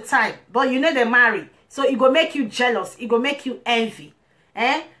all the time, but you know they marry. So it go make you jealous, it go make you envy.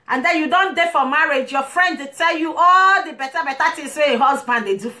 And then you don't date for marriage, your friends they tell you all the better things say a husband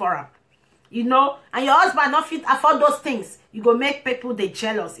they do for them. You know, and your husband not fit afford those things. You go make people they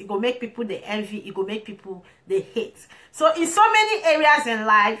jealous, it go make people they envy, it go make people they hate. So in so many areas in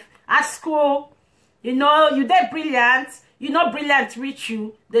life, at school, you know, you they brilliant, you know brilliant reach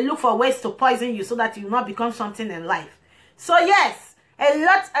you, they look for ways to poison you so that you will not become something in life. So yes, a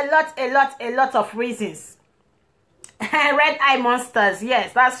lot of reasons. Red eye monsters,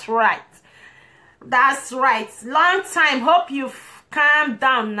 yes, that's right. That's right. Long time, hope you've calmed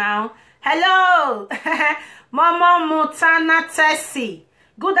down now. Hello, Mama Mutana Tessie.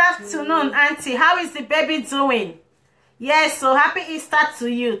 Good afternoon, Auntie. How is the baby doing? Yes, so happy Easter to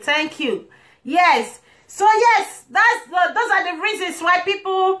you. Thank you. Yes. So yes, those are the reasons why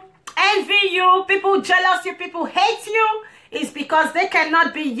people envy you, people jealous you, people hate you. It's because they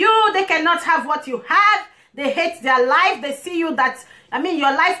cannot be you. They cannot have what you have. They hate their life. They see you that, I mean,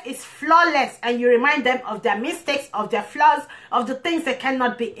 your life is flawless, and you remind them of their mistakes, of their flaws, of the things they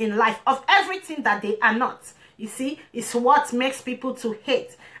cannot be in life, of everything that they are not. You see, it's what makes people to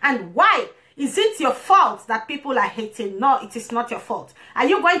hate. And why? Is it your fault that people are hating? No, it is not your fault. Are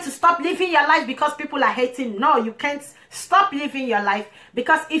you going to stop living your life because people are hating? No, you can't stop living your life,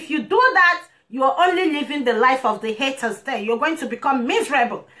 because if you do that, you are only living the life of the haters there. You're going to become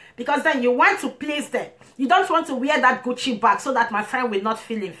miserable, because then you want to please them. You don't want to wear that Gucci bag so that my friend will not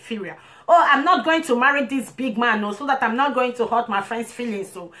feel inferior. Oh, I'm not going to marry this big man, no, so that I'm not going to hurt my friend's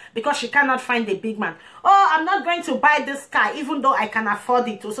feelings, so because she cannot find a big man. Oh, I'm not going to buy this car even though I can afford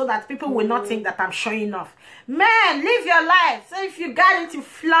it, so that people will not think that I'm showing off. Man, live your life. So if you got it, you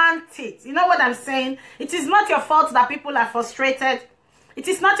flaunt it. You know what I'm saying? It is not your fault that people are frustrated. It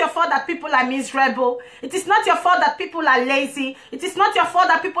is not your fault that people are miserable. It is not your fault that people are lazy. It is not your fault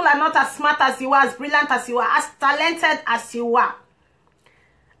that people are not as smart as you are, as brilliant as you are, as talented as you are,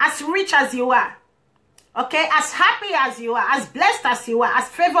 as rich as you are, okay, as happy as you are, as blessed as you are, as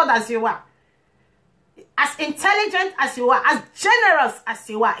favored as you are, as intelligent as you are, as generous as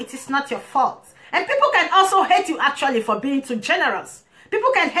you are. It is not your fault. And people can also hate you actually for being too generous.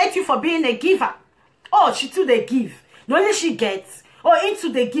 People can hate you for being a giver. Oh, she too they give. Not only she gets. Or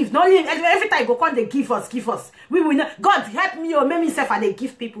into the give. Not only every time go come they give us. We will not. God help me or make me self and they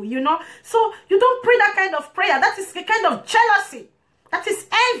give people, you know. So you don't pray that kind of prayer. That is a kind of jealousy. That is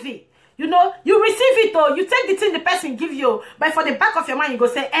envy. You know, you receive it or you take the thing the person give you, but for the back of your mind you go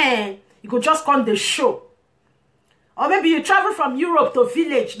say, you go just come the show. Or maybe you travel from Europe to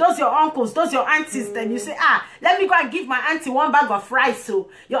village, those your uncles, those your aunties, then you say, let me go and give my auntie one bag of rice. So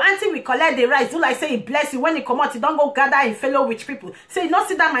your auntie will collect the rice. Do like say, bless you. When you come out, you don't go gather and fellow rich people. Say, you don't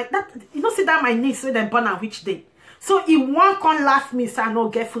sit down my niece, so then born on which day. So he won't come laugh me, so I no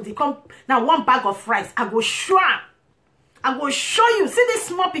get food. He come now one bag of rice. I go show you. See this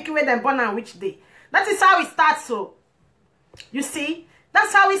small picky way then born on which day. That is how it starts. So you see,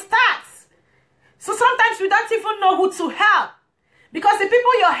 that's how it starts. So sometimes we don't even know who to help, because the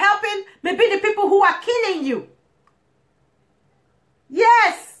people you're helping may be the people who are killing you.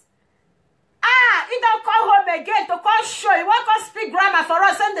 Yes. He don't come home again to come show. You want to speak grammar for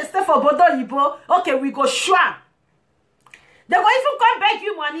us and they stay for Bodo Yibo. Okay, we go show. They will even come beg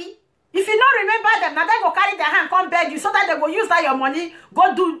you money. If you don't remember them, now they go carry their hand, come beg you, so that they will use that your money,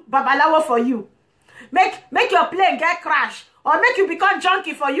 go do babalawo for you. Make your plane get crashed. Or make you become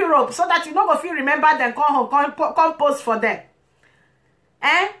junkie for Europe, so that you don't go feel remember them, come home, come post for them.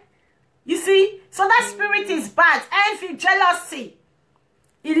 You see? So that spirit is bad. Envy, jealousy.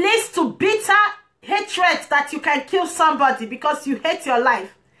 It leads to bitter hatred that you can kill somebody because you hate your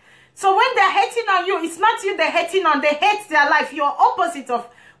life. So when they're hating on you, it's not you they're hating on. They hate their life. You're opposite of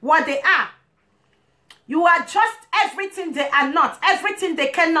what they are. You are just everything they are not. Everything they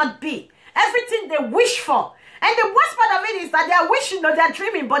cannot be. Everything they wish for. And the worst part of it is that they are wishing or they are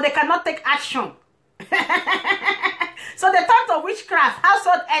dreaming, but they cannot take action. So they turn to witchcraft,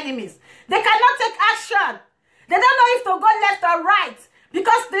 household enemies. They cannot take action. They don't know if to go left or right.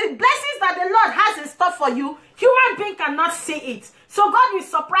 Because the blessings that the Lord has in store for you, human being cannot see it. So God will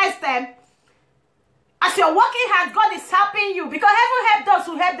surprise them. As you're working hard, God is helping you. Because heaven help those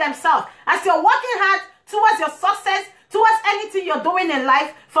who help themselves. As you're working hard towards your success, towards anything you're doing in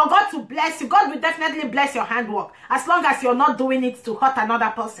life, for God to bless you, God will definitely bless your handwork, as long as you're not doing it to hurt another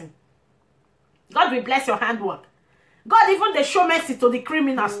person. God will bless your handwork. God even they show mercy to the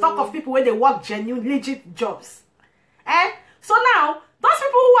criminals, talk of people where they work genuine, legit jobs. So now, those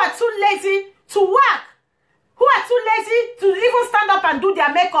people who are too lazy to work, who are too lazy to even stand up and do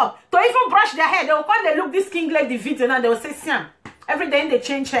their makeup, to even brush their hair. They will come, they look this King Lady video now, they will say, Siam, every day they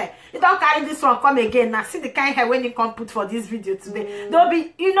change hair. You don't carry this one, come again. Now see the kind of hair when you come put for this video today. They'll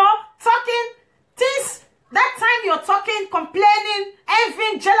be, you know, talking things. That time you're talking, complaining,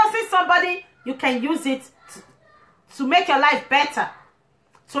 envying, jealousy somebody, you can use it to make your life better,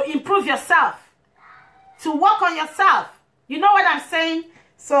 to improve yourself, to work on yourself. You know what I'm saying?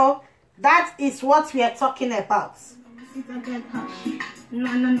 So that is what we are talking about. No,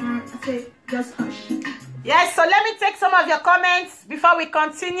 I say just hush. Yes, so let me take some of your comments before we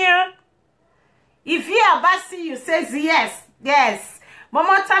continue. If you are Basi, you says yes, yes.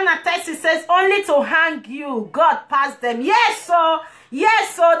 Momota Natesi says only to hang you. God passed them. Yes, so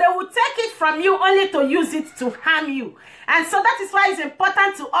they will take it from you only to use it to harm you. And so that is why it's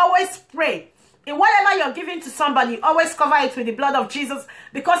important to always pray. In whatever you're giving to somebody, always cover it with the blood of Jesus,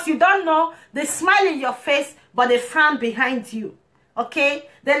 because you don't know, they smile in your face, but they frown behind you. Okay?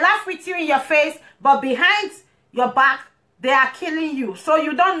 They laugh with you in your face, but behind your back, they are killing you. So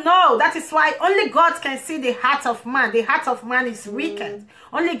you don't know. That is why only God can see the heart of man. The heart of man is wicked.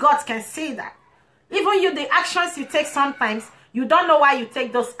 Only God can see that. Even you, the actions you take sometimes, you don't know why you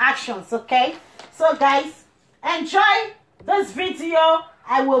take those actions, okay? So guys, enjoy this video.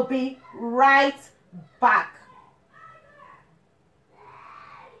 I will be right back.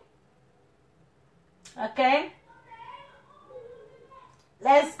 Okay?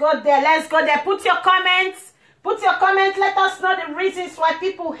 Let's go there. Let's go there. Put your comments. Put your comment. Let us know the reasons why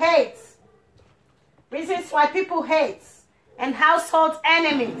people hate. Reasons why people hate. And household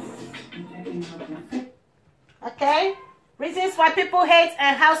enemies. Okay? Reasons why people hate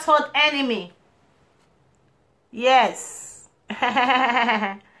and household enemy. Yes.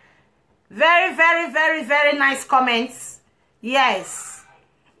 Very, very, very, very nice comments. Yes.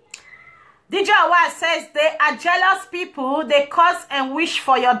 DJ Awad says they are jealous people. They cause and wish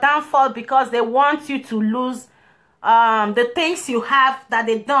for your downfall because they want you to lose the things you have that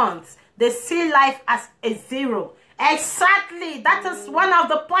they don't. They see life as a zero. Exactly. That is one of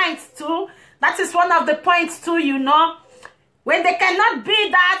the points too. That is one of the points too, you know. When they cannot be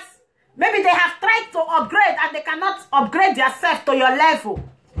that, maybe they have tried to upgrade and they cannot upgrade themselves to your level.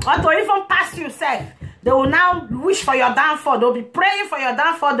 Or to even pass yourself. They will now wish for your downfall. They'll be praying for your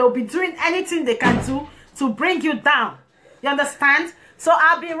downfall. They'll be doing anything they can do to bring you down. You understand? So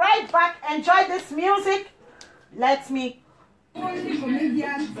I'll be right back. Enjoy this music. Let me. Only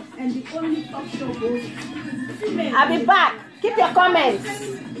comedian and the only talk show host. I'll be back. Keep your comments.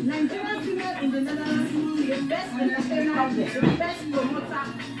 Nigerian female in the Netherlands, the best entertainer, the best promoter,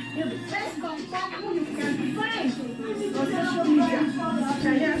 the best content who you can find on social media.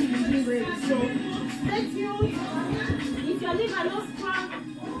 Career is really ready. So stay tuned. If your liver not strong,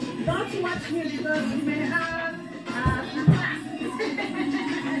 don't watch me because you may have attack.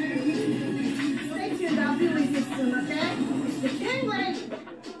 Stay tuned. I'll be with you soon, okay? It's the King Lady.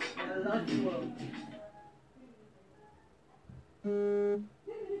 I love you all.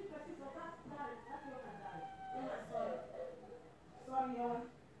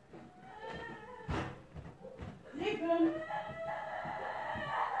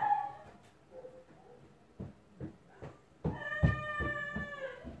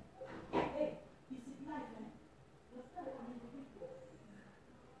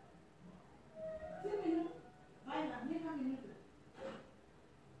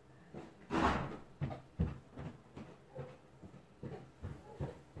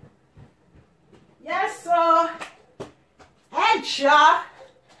 Yes, so Edja,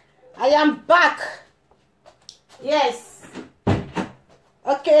 I am back. Yes.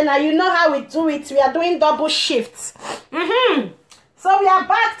 Okay, now you know how we do it. We are doing double shifts. So we are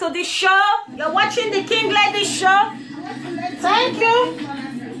back to the show. You're watching the King Lady show. Thank you.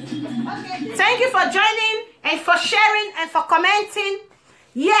 Thank you for joining and for sharing and for commenting.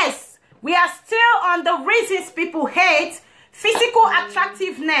 Yes, we are still on the reasons people hate. Physical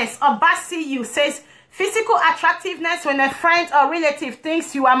attractiveness. Obasi you says physical attractiveness when a friend or relative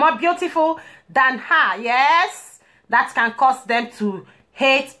thinks you are more beautiful than her. Yes, that can cause them to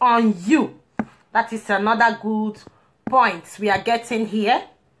hate on you. That is another good point we are getting here.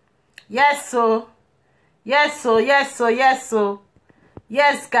 Yes, so yes,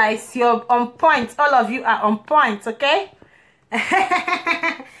 guys, you're on point. All of you are on point, okay?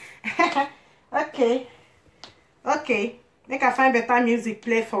 Okay. Make I find better music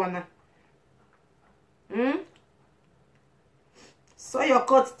play for now. Sew your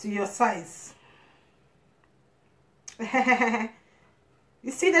coat to your size.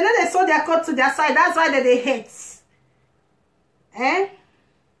 You see, they know they sew their coat to their size. That's why they hate.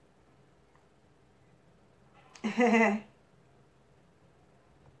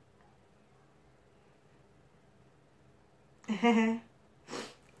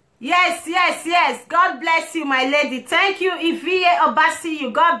 Yes, yes, yes. God bless you, my lady. Thank you, Ivie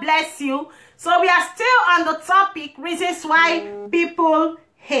Obasi. God bless you. So we are still on the topic, reasons why people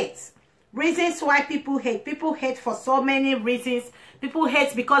hate. Reasons why people hate. People hate for so many reasons. People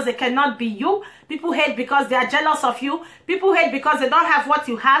hate because they cannot be you. People hate because they are jealous of you. People hate because they don't have what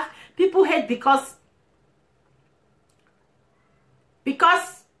you have. People hate because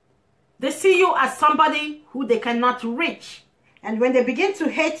they see you as somebody who they cannot reach. And when they begin to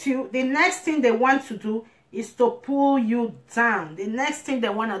hate you, the next thing they want to do is to pull you down. The next thing they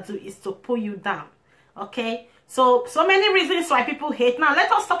want to do is to pull you down. Okay? So many reasons why people hate. Now,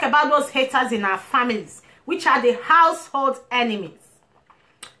 let us talk about those haters in our families, which are the household enemies.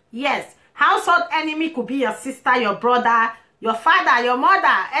 Yes, household enemy could be your sister, your brother, your father, your mother.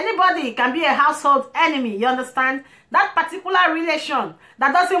 Anybody can be a household enemy. You understand? That particular relation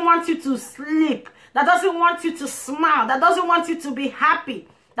that doesn't want you to sleep, that doesn't want you to smile, that doesn't want you to be happy,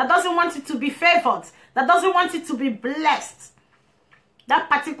 that doesn't want you to be favored, that doesn't want you to be blessed. That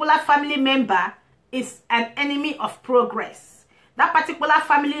particular family member is an enemy of progress. That particular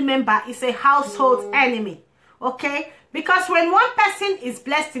family member is a household enemy. Okay? Because when one person is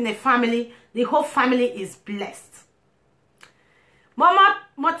blessed in a family, the whole family is blessed. Mama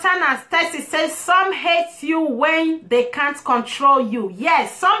Montana Stacy says, some hate you when they can't control you.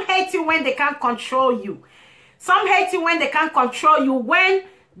 Yes, some hate you when they can't control you. Some hate you when they can't control you. When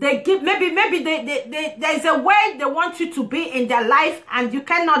they give, maybe there's a way they want you to be in their life and you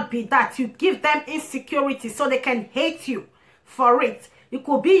cannot be that. You give them insecurity so they can hate you for it. It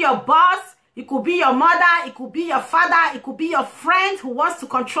could be your boss. It could be your mother. It could be your father. It could be your friend who wants to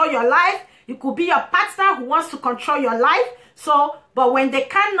control your life. It could be your partner who wants to control your life. So, but when they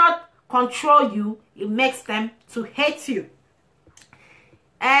cannot control you, it makes them to hate you.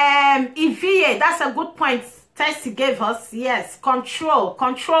 Ivie, that's a good point Tessie gave us. Yes, control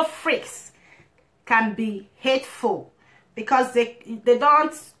freaks can be hateful because they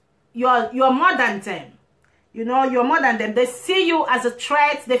don't, you're more than them. You know, you're more than them. They see you as a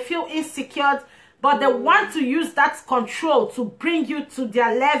threat. They feel insecure. But they want to use that control to bring you to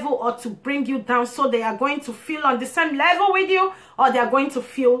their level or to bring you down. So they are going to feel on the same level with you or they are going to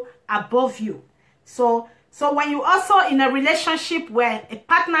feel above you. So when you also in a relationship where a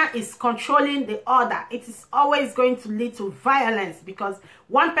partner is controlling the other, it is always going to lead to violence because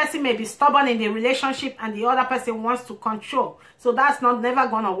one person may be stubborn in the relationship and the other person wants to control. So that's never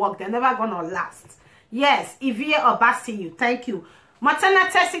going to work. They're never going to last. Yes, Ivie Obasi, you. Thank you.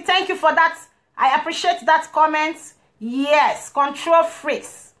 Matana Tessie, thank you for that. I appreciate that comment. Yes, control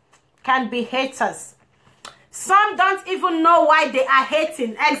freaks can be haters. Some don't even know why they are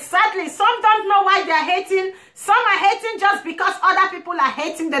hating. Exactly. Some don't know why they are hating. Some are hating just because other people are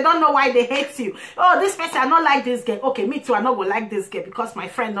hating. They don't know why they hate you. Oh, this person, I don't like this girl. Okay, me too. I not go like this girl because my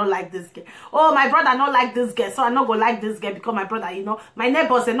friend don't like this girl. Oh, my brother not like this girl. So I not go like this girl because my brother, you know, my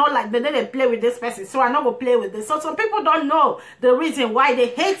neighbors, they not like, they play with this person. So I not go play with this. So some people don't know the reason why they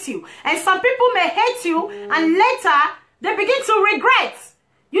hate you. And some people may hate you and later they begin to regret.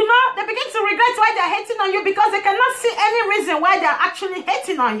 You know, they begin to regret why they're hating on you because they cannot see any reason why they're actually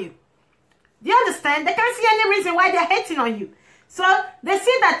hating on you. Do you understand? They can't see any reason why they're hating on you. So they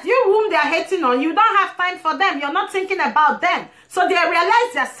see that you whom they're hating on, you don't have time for them. You're not thinking about them. So they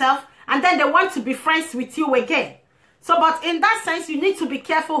realize themselves and then they want to be friends with you again. So, but in that sense, you need to be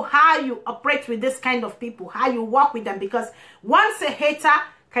careful how you operate with this kind of people, how you work with them, because once a hater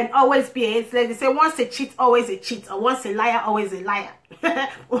can always be a hater. Like they say, once a cheat, always a cheat, or once a liar, always a liar.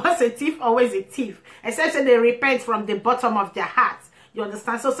 Once a thief, always a thief. Except they repent from the bottom of their hearts. You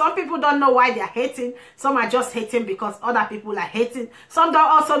understand? So some people don't know why they're hating. Some are just hating because other people are hating. Some don't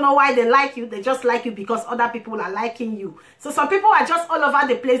also know why they like you. They just like you because other people are liking you. So some people are just all over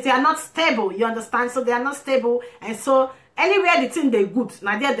the place. They are not stable. You understand? So they are not stable. And so anywhere the thing they good,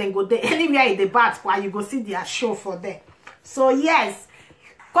 now there they go there. Anywhere in the bad, why you go see their show for them. So yes.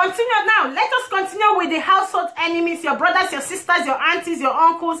 Continue now. Let us continue with the household enemies, your brothers, your sisters, your aunties, your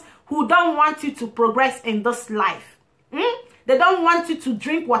uncles, who don't want you to progress in this life. They don't want you to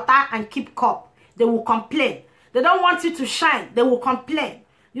drink water and keep cup. They will complain. They don't want you to shine. They will complain.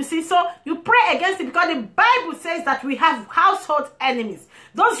 You see, so you pray against it because the Bible says that we have household enemies.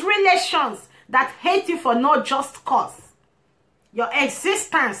 Those relations that hate you for no just cause. Your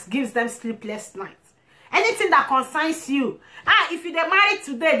existence gives them sleepless nights. Anything that concerns you. If you they married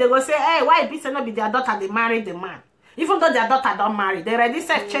today, they will say, hey, why be not be their daughter, they married the man. Even though their daughter don't marry, they already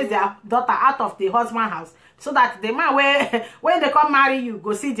chase their daughter out of the husband house. So that the man, when they come marry you,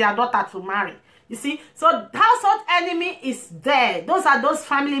 go see their daughter to marry. You see, so household enemy is there. Those are those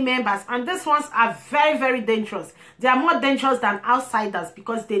family members, and these ones are very, very dangerous. They are more dangerous than outsiders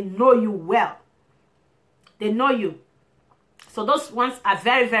because they know you well. They know you. So those ones are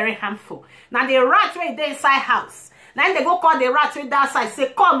very, very harmful. Now the rat wey dey inside house, now they go call the rat wey dey outside,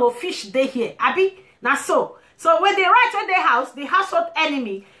 say, come, oh, fish dey here. Abi, now so when the rat wey dey house, the household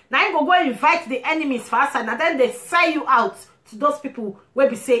enemy, now you go invite the enemies for outside, and then they sell you out to those people where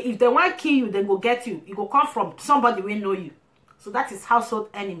be say if they want to kill you, they go get you. It go come from somebody we know you. So that is household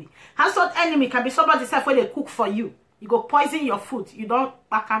enemy. Household enemy can be somebody self where they cook for you. You go poison your food. You don't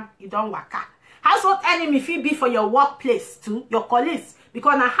waka, you don't waka. Household enemy fit be for your workplace too, your colleagues,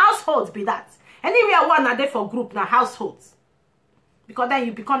 because na household be that. Anywhere one are there for group na households, because then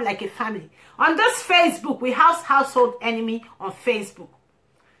you become like a family. On this Facebook, we house household enemy on Facebook.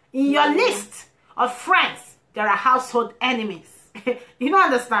 In your list of friends, there are household enemies. You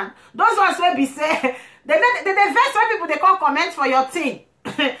don't understand? Those ones will be say they vex when people they can't comment for your thing.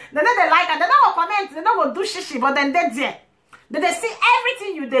 They like and they don't comment, they don't go do shishi, but then they there. They see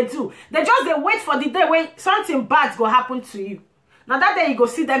everything you they do. They just they wait for the day when something bad go happen to you. Now that day you go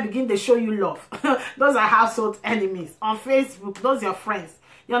see them begin to show you love. Those are household enemies on Facebook. Those are your friends.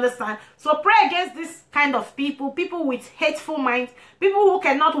 You understand? So pray against this kind of people with hateful minds, people who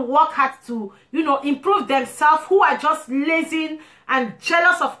cannot work hard to, you know, improve themselves, who are just lazy and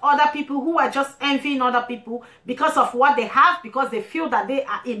jealous of other people, who are just envying other people because of what they have, because they feel that they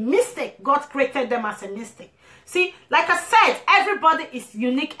are a mistake. God created them as a mistake. See, like I said, everybody is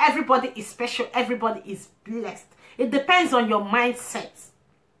unique, everybody is special, everybody is blessed. It depends on your mindset.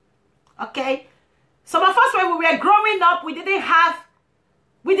 Okay? Some of us, when we were growing up, we did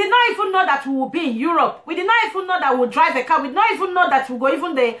not even know that we would be in Europe. We did not even know that we would drive a car. We did not even know that we go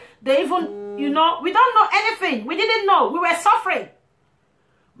even you know, we don't know anything. We didn't know. We were suffering.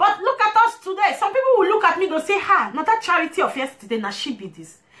 But look at us today. Some people will look at me, they'll say, ha, not that Charity of yesterday, now she be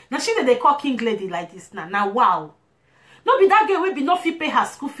this. Now she they call King Lady like this now. Now wow. No be that girl will be no fit pay her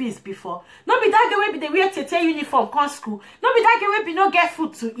school fees before. No be that girl will be the wear tete uniform come school. No be that girl will be no get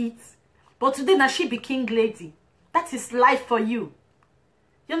food to eat. But today now she be King Lady. That is life for you.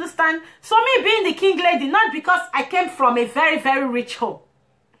 You understand? So me being the King Lady, not because I came from a very, very rich home.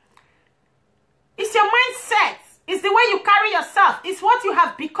 It's your mindset. It's the way you carry yourself. It's what you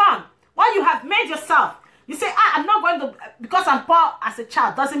have become. What you have made yourself. You say, I'm not going to, because I'm poor as a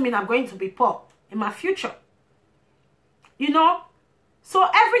child, doesn't mean I'm going to be poor in my future. You know? So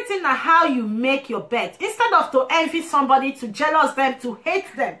everything and how you make your bed. Instead of to envy somebody, to jealous them, to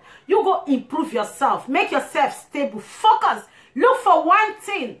hate them, you go improve yourself. Make yourself stable. Focus. Look for one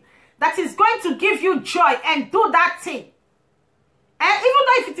thing that is going to give you joy and do that thing. And even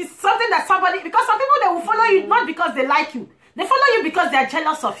though if it is something that somebody, because some people, they will follow you not because they like you. They follow you because they are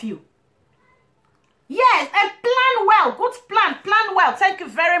jealous of you. Yes, and plan well. Good plan. Plan well. Thank you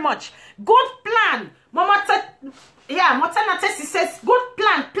very much. Good plan. Mama Natesi says, good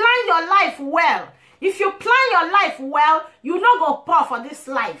plan. Plan your life well. If you plan your life well, you not go poor for this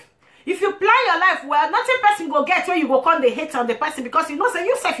life. If you plan your life well, nothing person go get where you go come the hate on the person, because you know say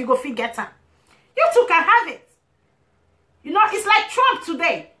yourself you go fit get her. You too can have it. You know, it's like Trump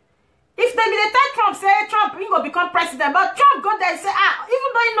today. If they be the tell Trump, say Trump he go become president, but Trump go there and say, even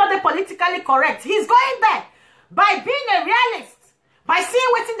though you know they're politically correct, he's going there by being a realist, by seeing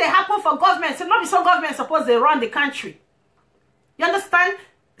what thing they happen for government. So not be some government supposed they run the country. You understand?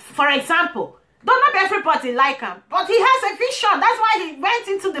 For example, don't not be everybody like him, but he has a vision. That's why he went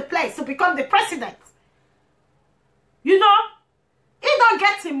into the place to become the president. You know, he don't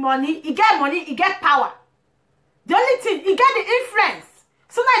get him money, he get power. The only thing, he get the influence.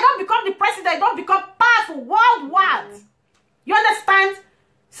 So now he don't become the president, he don't become powerful worldwide. You understand?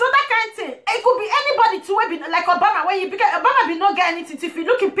 So that kind of thing, it could be anybody too, like Obama. When you became Obama, did not get anything. If you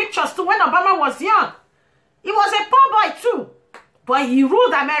look in pictures too, when Obama was young, he was a poor boy too, but he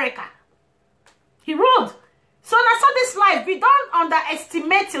ruled America. He ruled. So that's all this life. We don't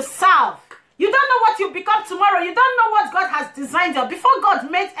underestimate yourself. You don't know what you become tomorrow. You don't know what God has designed you. Before God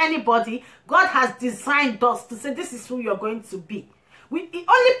made anybody, God has designed us to say this is who you're going to be. He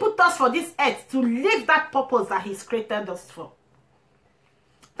only put us for this earth to live that purpose that He's created us for.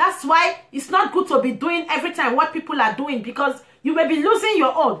 That's why it's not good to be doing every time what people are doing, because you may be losing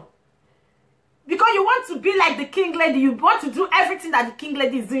your own. Because you want to be like the King Lady. You want to do everything that the King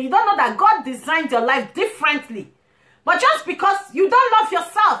Lady is doing. You don't know that God designed your life differently. But just because you don't love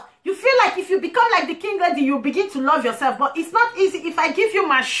yourself, you feel like if you become like the King Lady, you begin to love yourself. But it's not easy. If I give you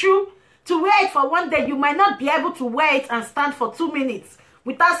my shoe to wear it for one day, you might not be able to wear it and stand for 2 minutes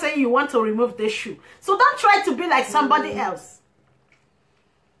without saying you want to remove the shoe. So don't try to be like somebody else.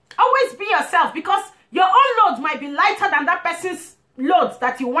 Always be yourself, because your own load might be lighter than that person's load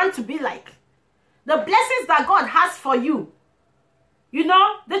that you want to be like. The blessings that God has for you, you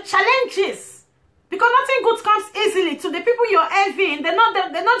know, the challenges, because nothing good comes easily to the people you're envying. They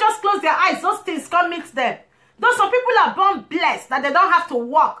not just close their eyes. Those things come meet them. Though some people are born blessed that they don't have to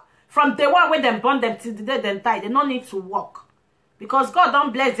work from day one when they born them till the day they die. They don't need to work, because God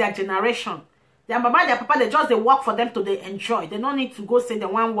don't bless their generation. Their mama, their papa, they work for them to they enjoy. They don't need to go say they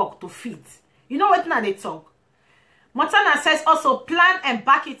want work to feed. You know what now they talk? Montana says also plan and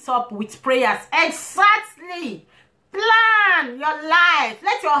back it up with prayers. Exactly. Plan your life.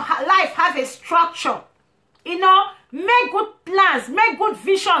 Let your life have a structure. You know, make good plans, make good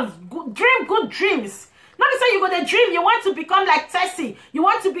visions, dream good dreams. Not say you got a dream, you want to become like Tessie, you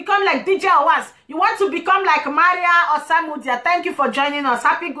want to become like DJ Awas, you want to become like Maria or Samudia. Thank you for joining us.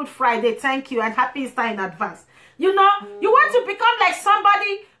 Happy Good Friday. Thank you, and happy Easter in advance. You know, you want to become like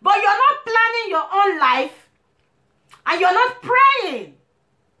somebody, but you're not planning your own life, and you're not praying.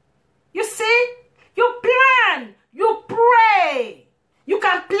 You see, you plan, you pray. You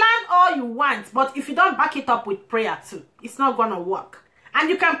can plan all you want, but if you don't back it up with prayer too, it's not gonna work. And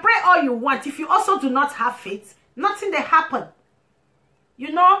you can pray all you want. If you also do not have faith, nothing will happen.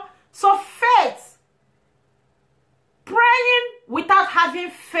 You know? So faith, praying without having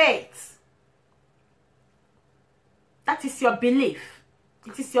faith, that is your belief.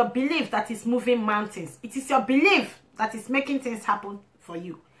 It is your belief that is moving mountains. It is your belief that is making things happen for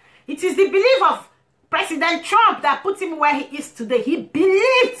you. It is the belief of President Trump that put him where he is today. He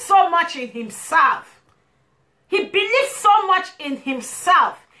believed so much in himself. He believed so much in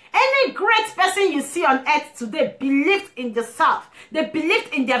himself. Any great person you see on earth today believed in themselves. They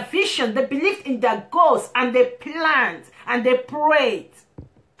believed in their vision. They believed in their goals. And they planned. And they prayed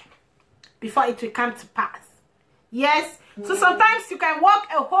before it will come to pass. Yes? So sometimes you can work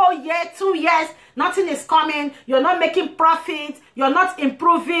a whole year, 2 years. Nothing is coming. You're not making profit. You're not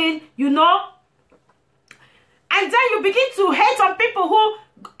improving. You know? And then you begin to hate on people who...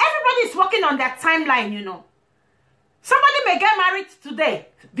 Everybody is working on their timeline, you know. Somebody may get married today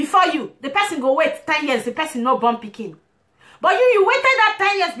before you. The person go wait 10 years. The person no born pikin. But you waited that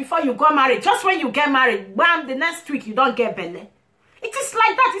 10 years before you got married. Just when you get married, bam, the next week you don't get belly. It is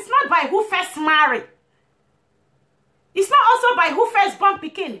like that. It's not by who first married. It's not also by who first born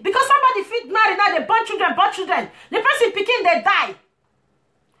pikin. Because somebody fit married now, they born children. The person pikin, they die.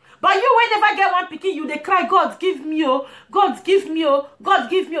 But you will never get one pikin, you they cry, God give me, oh, God give me, oh, God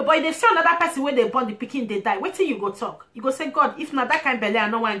give me, oh. But if they see another person when they born the pikin, they die. Wait till you go talk. You go say, God, if not that kind of belly, I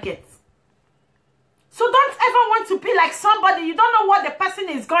no one gets. So don't ever want to be like somebody. You don't know what the person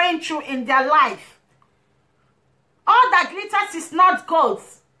is going through in their life. All that glitters is not gold.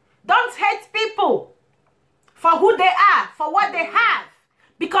 Don't hate people for who they are, for what they have.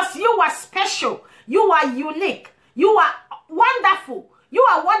 Because you are special. You are unique. You are wonderful. You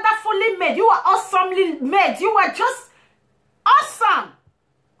are wonderfully made. You are awesomely made. You are just awesome.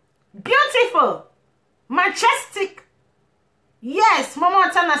 Beautiful. Majestic. Yes, Mama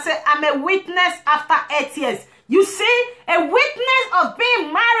Montana said, I'm a witness after 8 years. You see, a witness of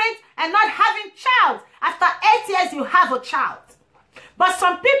being married and not having child. After 8 years, you have a child. But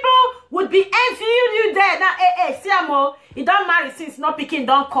some people would be envying you there. Now, see, Amo, you don't marry since no pikin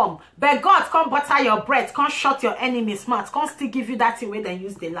don't come. But God come butter your bread, come shut your enemy's mouth, come still give you that thing where they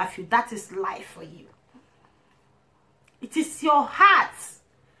use they laugh you. That is life for you. It is your heart.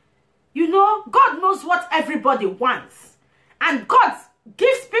 You know, God knows what everybody wants. And God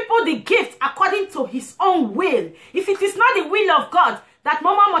gives people the gift according to his own will. If it is not the will of God that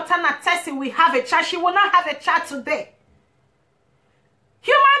Mama Montana Tessie will have a child, she will not have a child today.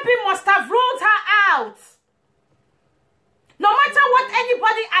 Human being must have ruled her out. No matter what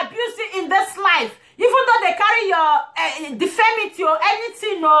anybody abuse you in this life, even though they carry your deformity or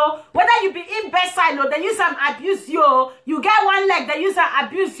anything, or whether you be imbecile or they use and abuse you, you get one leg, they use and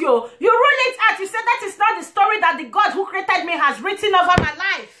abuse you, you rule it out. You say that is not the story that the God who created me has written over my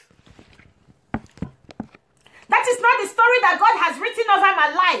life. That is not the story that God has written over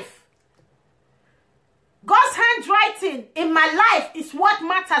my life. God's handwriting in my life is what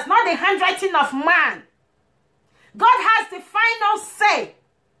matters, not the handwriting of man. God has the final say.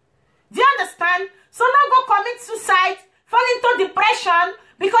 Do you understand? So now go commit suicide, fall into depression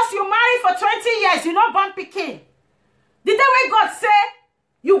because you married for 20 years, you know born pikin. The day when God say,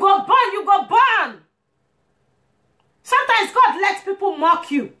 you go born, you go born. Sometimes God lets people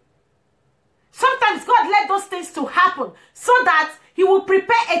mock you. Sometimes God let those things to happen so that he will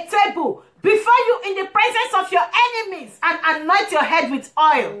prepare a table before you in the presence of your enemies and anoint your head with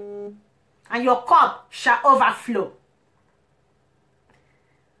oil, and your cup shall overflow.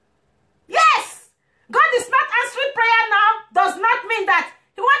 God is not answering prayer now does not mean that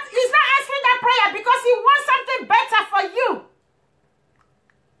he's not answering that prayer because he wants something better for you.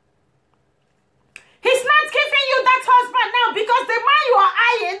 He's not giving you that husband now because the man you are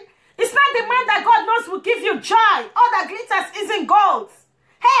eyeing is not the man that God knows will give you joy. All that glitters isn't gold.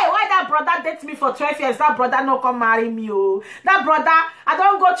 Hey, why that brother dates me for 12 years? That brother no come marry me. Oh. That brother, I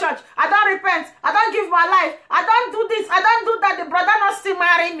don't go church. I don't repent. I don't give my life. I don't do this. I don't do that. The brother not still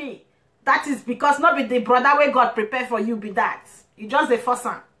marry me. That is because not be the brother where God prepare for you be that. You just the first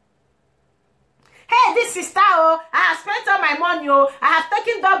one. Hey, this sister, oh, I have spent all my money, oh, I have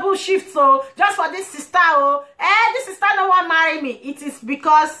taken double shifts, oh, just for this sister, oh, this sister no want marry me. It is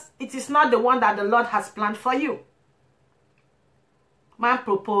because it is not the one that the Lord has planned for you. Man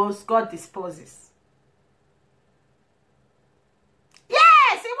proposes, God disposes.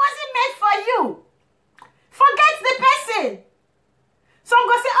 Yes, it wasn't made for you. Forget the person. Some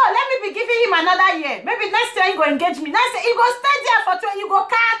go say, oh, let me be giving him another year. Maybe next year he go engage me. Next year he go stay there for 2 years. You go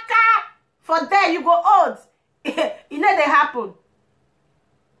car. For there you go old. You know they happen.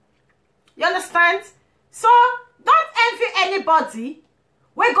 You understand? So don't envy anybody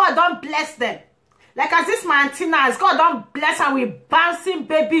where God don't bless them. Like as this man Tina, God don't bless her with bouncing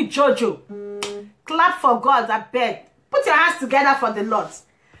baby Jojo. Clap for God, I beg. Put your hands together for the Lord.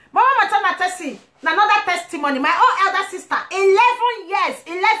 Mama Matana Tessie, another testimony. My own elder sister,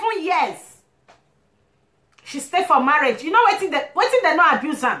 11 years. She stayed for marriage. You know waiting they not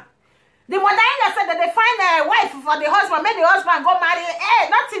abuse her. The mother-in-law said that they find a wife for the husband, make the husband go marry.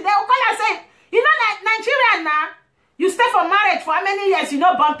 Hey, nothing. They will call and say, you know, like Nigeria now, you stay for marriage for how many years, you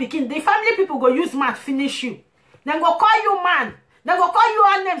know, born picking. The family people go use math, finish you. Then go call you man. They go call you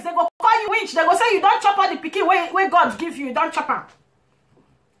all names. They go call you winch. They go say you don't chop all the picking where God give you. You don't chop them.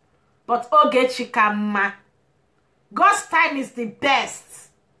 But oge chikama. God's time is the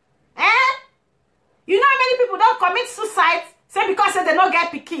best. You know how many people don't commit suicide? Say because they don't get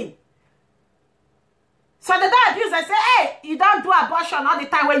picking. So they don't abuse and say, hey, you don't do abortion all the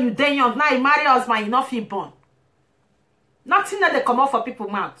time when you day young. Now you marry husband, you not feel born. Nothing that they come out for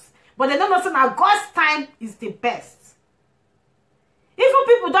people's mouths. But they don't know so now God's time is the best. Even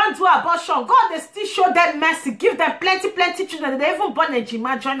people don't do abortion, God they still show them mercy, give them plenty children. They even born a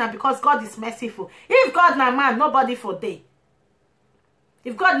Jima joiner because God is merciful. If God na man, nobody for day.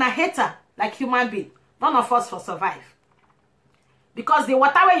 If God na hater, like human being, none of us for survive. Because the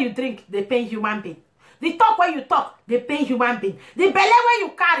water where you drink, they pay human being. The talk where you talk, they pay human being. The belly where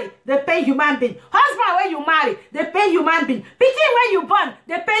you carry, they pay human being. Husband where you marry, they pay human being. Pikin where you born,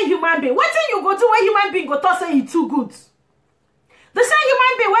 they pay human being. What thing you go do where human being go talk say you too good? The same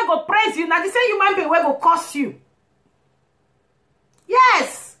human being where go praise you, now the same human being where go curse you.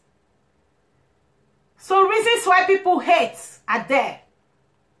 Yes. So reasons why people hate are there.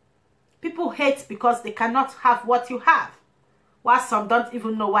 People hate because they cannot have what you have. While some don't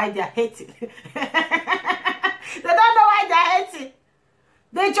even know why they're hating. They don't know why they're hating.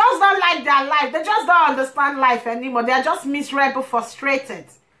 They just don't like their life. They just don't understand life anymore. They are just miserable, frustrated.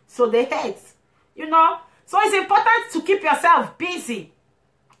 So they hate. You know? So it's important to keep yourself busy.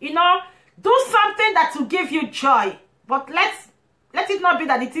 You know? Do something that will give you joy. But let it not be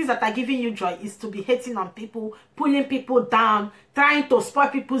that the things that are giving you joy is to be hating on people, pulling people down, trying to spoil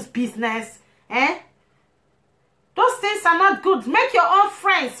people's business. Those things are not good. Make your own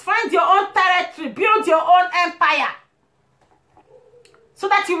friends. Find your own territory. Build your own empire. So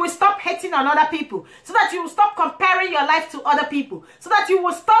that you will stop hating on other people. So that you will stop comparing your life to other people. So that you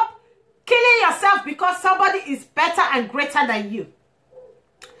will stop killing yourself because somebody is better and greater than you.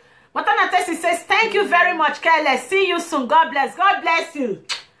 Matana Tessie says, thank you very much, Careless. See you soon. God bless. God bless you.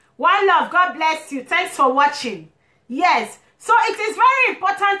 One love. God bless you. Thanks for watching. Yes. So it is very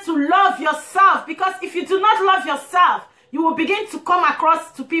important to love yourself, because if you do not love yourself, you will begin to come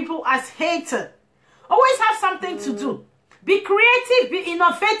across to people as hater. Always have something to do. Be creative, be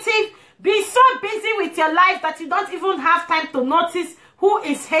innovative, be so busy with your life that you don't even have time to notice who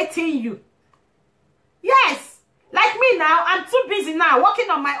is hating you. Yes, like me now, I'm too busy now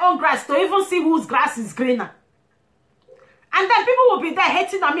working on my own grass to even see whose grass is greener. And then people will be there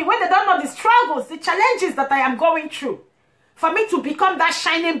hating on me when they don't know the struggles, the challenges that I am going through. For me to become that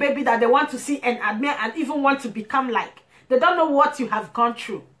shining baby that they want to see and admire and even want to become like. They don't know what you have gone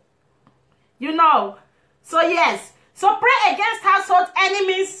through. You know. So yes. So pray against household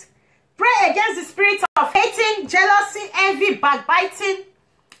enemies. Pray against the spirit of hating, jealousy, envy, backbiting.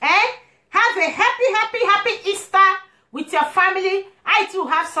 Have a happy Easter with your family. I too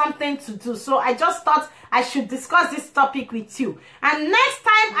have something to do. So I just thought I should discuss this topic with you. And next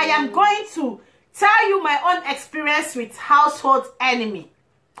time I am going to tell you my own experience with household enemy.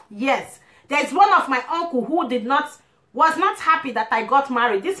 Yes. There's one of my uncle who was not happy that I got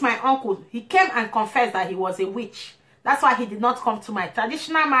married. This my uncle, he came and confessed that he was a witch. That's why he did not come to my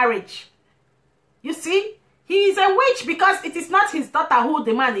traditional marriage. You see, he is a witch because it is not his daughter who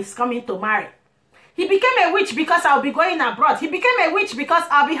the man is coming to marry. He became a witch because I'll be going abroad. He became a witch because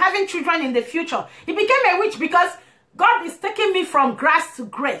I'll be having children in the future. He became a witch because God is taking me from grass to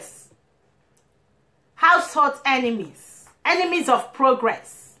grace. Household enemies. Enemies of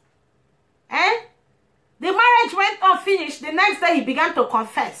progress. The marriage went unfinished. The next day he began to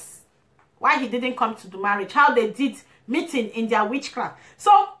confess why he didn't come to the marriage. How they did meeting in their witchcraft.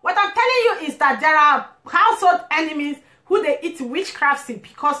 So what I'm telling you is that there are household enemies who they eat witchcrafts in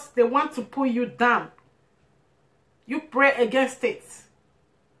because they want to pull you down. You pray against it.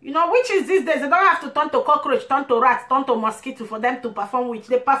 You know, witches these days, they don't have to turn to cockroach, turn to rat, turn to mosquito for them to perform witch.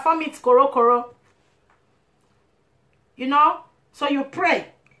 They perform it koro. You know? So you pray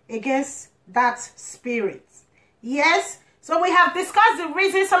against that spirit. Yes? So we have discussed the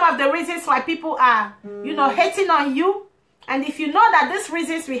reasons, some of the reasons why people are, you know, hating on you. And if you know that these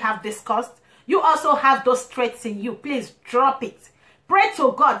reasons we have discussed, you also have those traits in you. Please drop it. Pray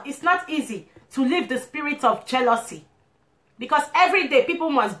to God. It's not easy to leave the spirit of jealousy. Because every day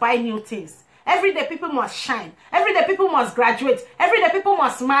people must buy new things. Every day people must shine. Every day people must graduate. Every day people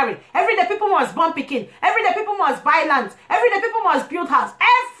must marry. Every day people must born pikin. Every day people must buy land. Every day people must build house.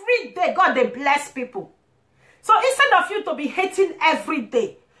 Every day God, they bless people. So instead of you to be hating every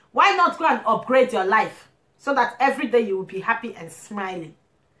day, why not go and upgrade your life so that every day you will be happy and smiling?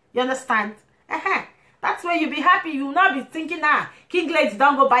 You understand? That's where you'll be happy. You will not be thinking, King Lady,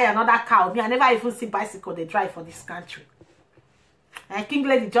 don't go buy another cow. Me, I never even see bicycle they drive for this country. And King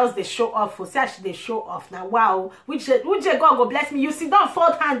Lady just they show off. For say they show off. Now, wow. Which God go bless me. You see, don't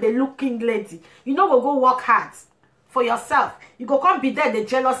fold hand, they look King Lady. You know, go work hard for yourself. You go come be there, the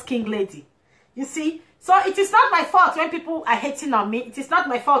jealous King Lady. You see? So it is not my fault when people are hating on me. It is not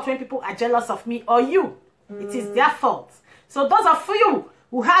my fault when people are jealous of me or you. It is their fault. So those of you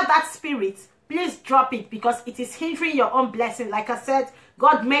who have that spirit, please drop it because it is hindering your own blessing. Like I said,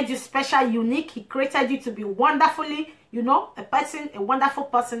 God made you special, unique. He created you to be wonderfully, you know, a wonderful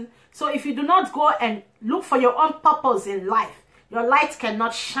person. So if you do not go and look for your own purpose in life, your light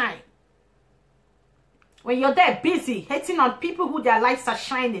cannot shine. When you're there busy hating on people who their lights are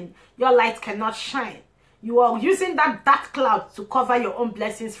shining, your light cannot shine. You are using that dark cloud to cover your own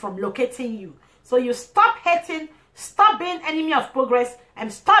blessings from locating you. So you stop hating, stop being enemy of progress,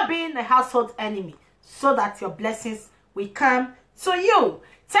 and stop being a household enemy so that your blessings will come to you.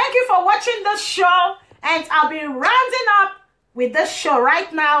 Thank you for watching this show, and I'll be rounding up with this show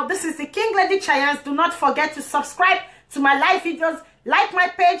right now. This is the King Lady Chayans. Do not forget to subscribe to my live videos, like my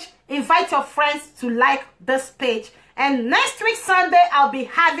page, invite your friends to like this page. And next week Sunday, I'll be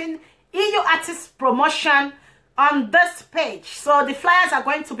having EU artist promotion on this page. So the flyers are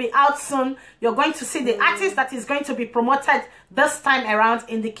going to be out soon. You're going to see the artist that is going to be promoted this time around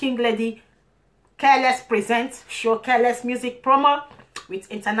in the King Lady Careless Present show, Careless Music Promo, with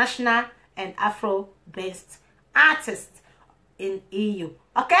international and Afro-based artists in EU.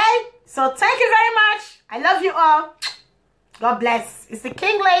 Okay? So thank you very much. I love you all. God bless. It's the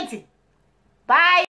King Lady. Bye.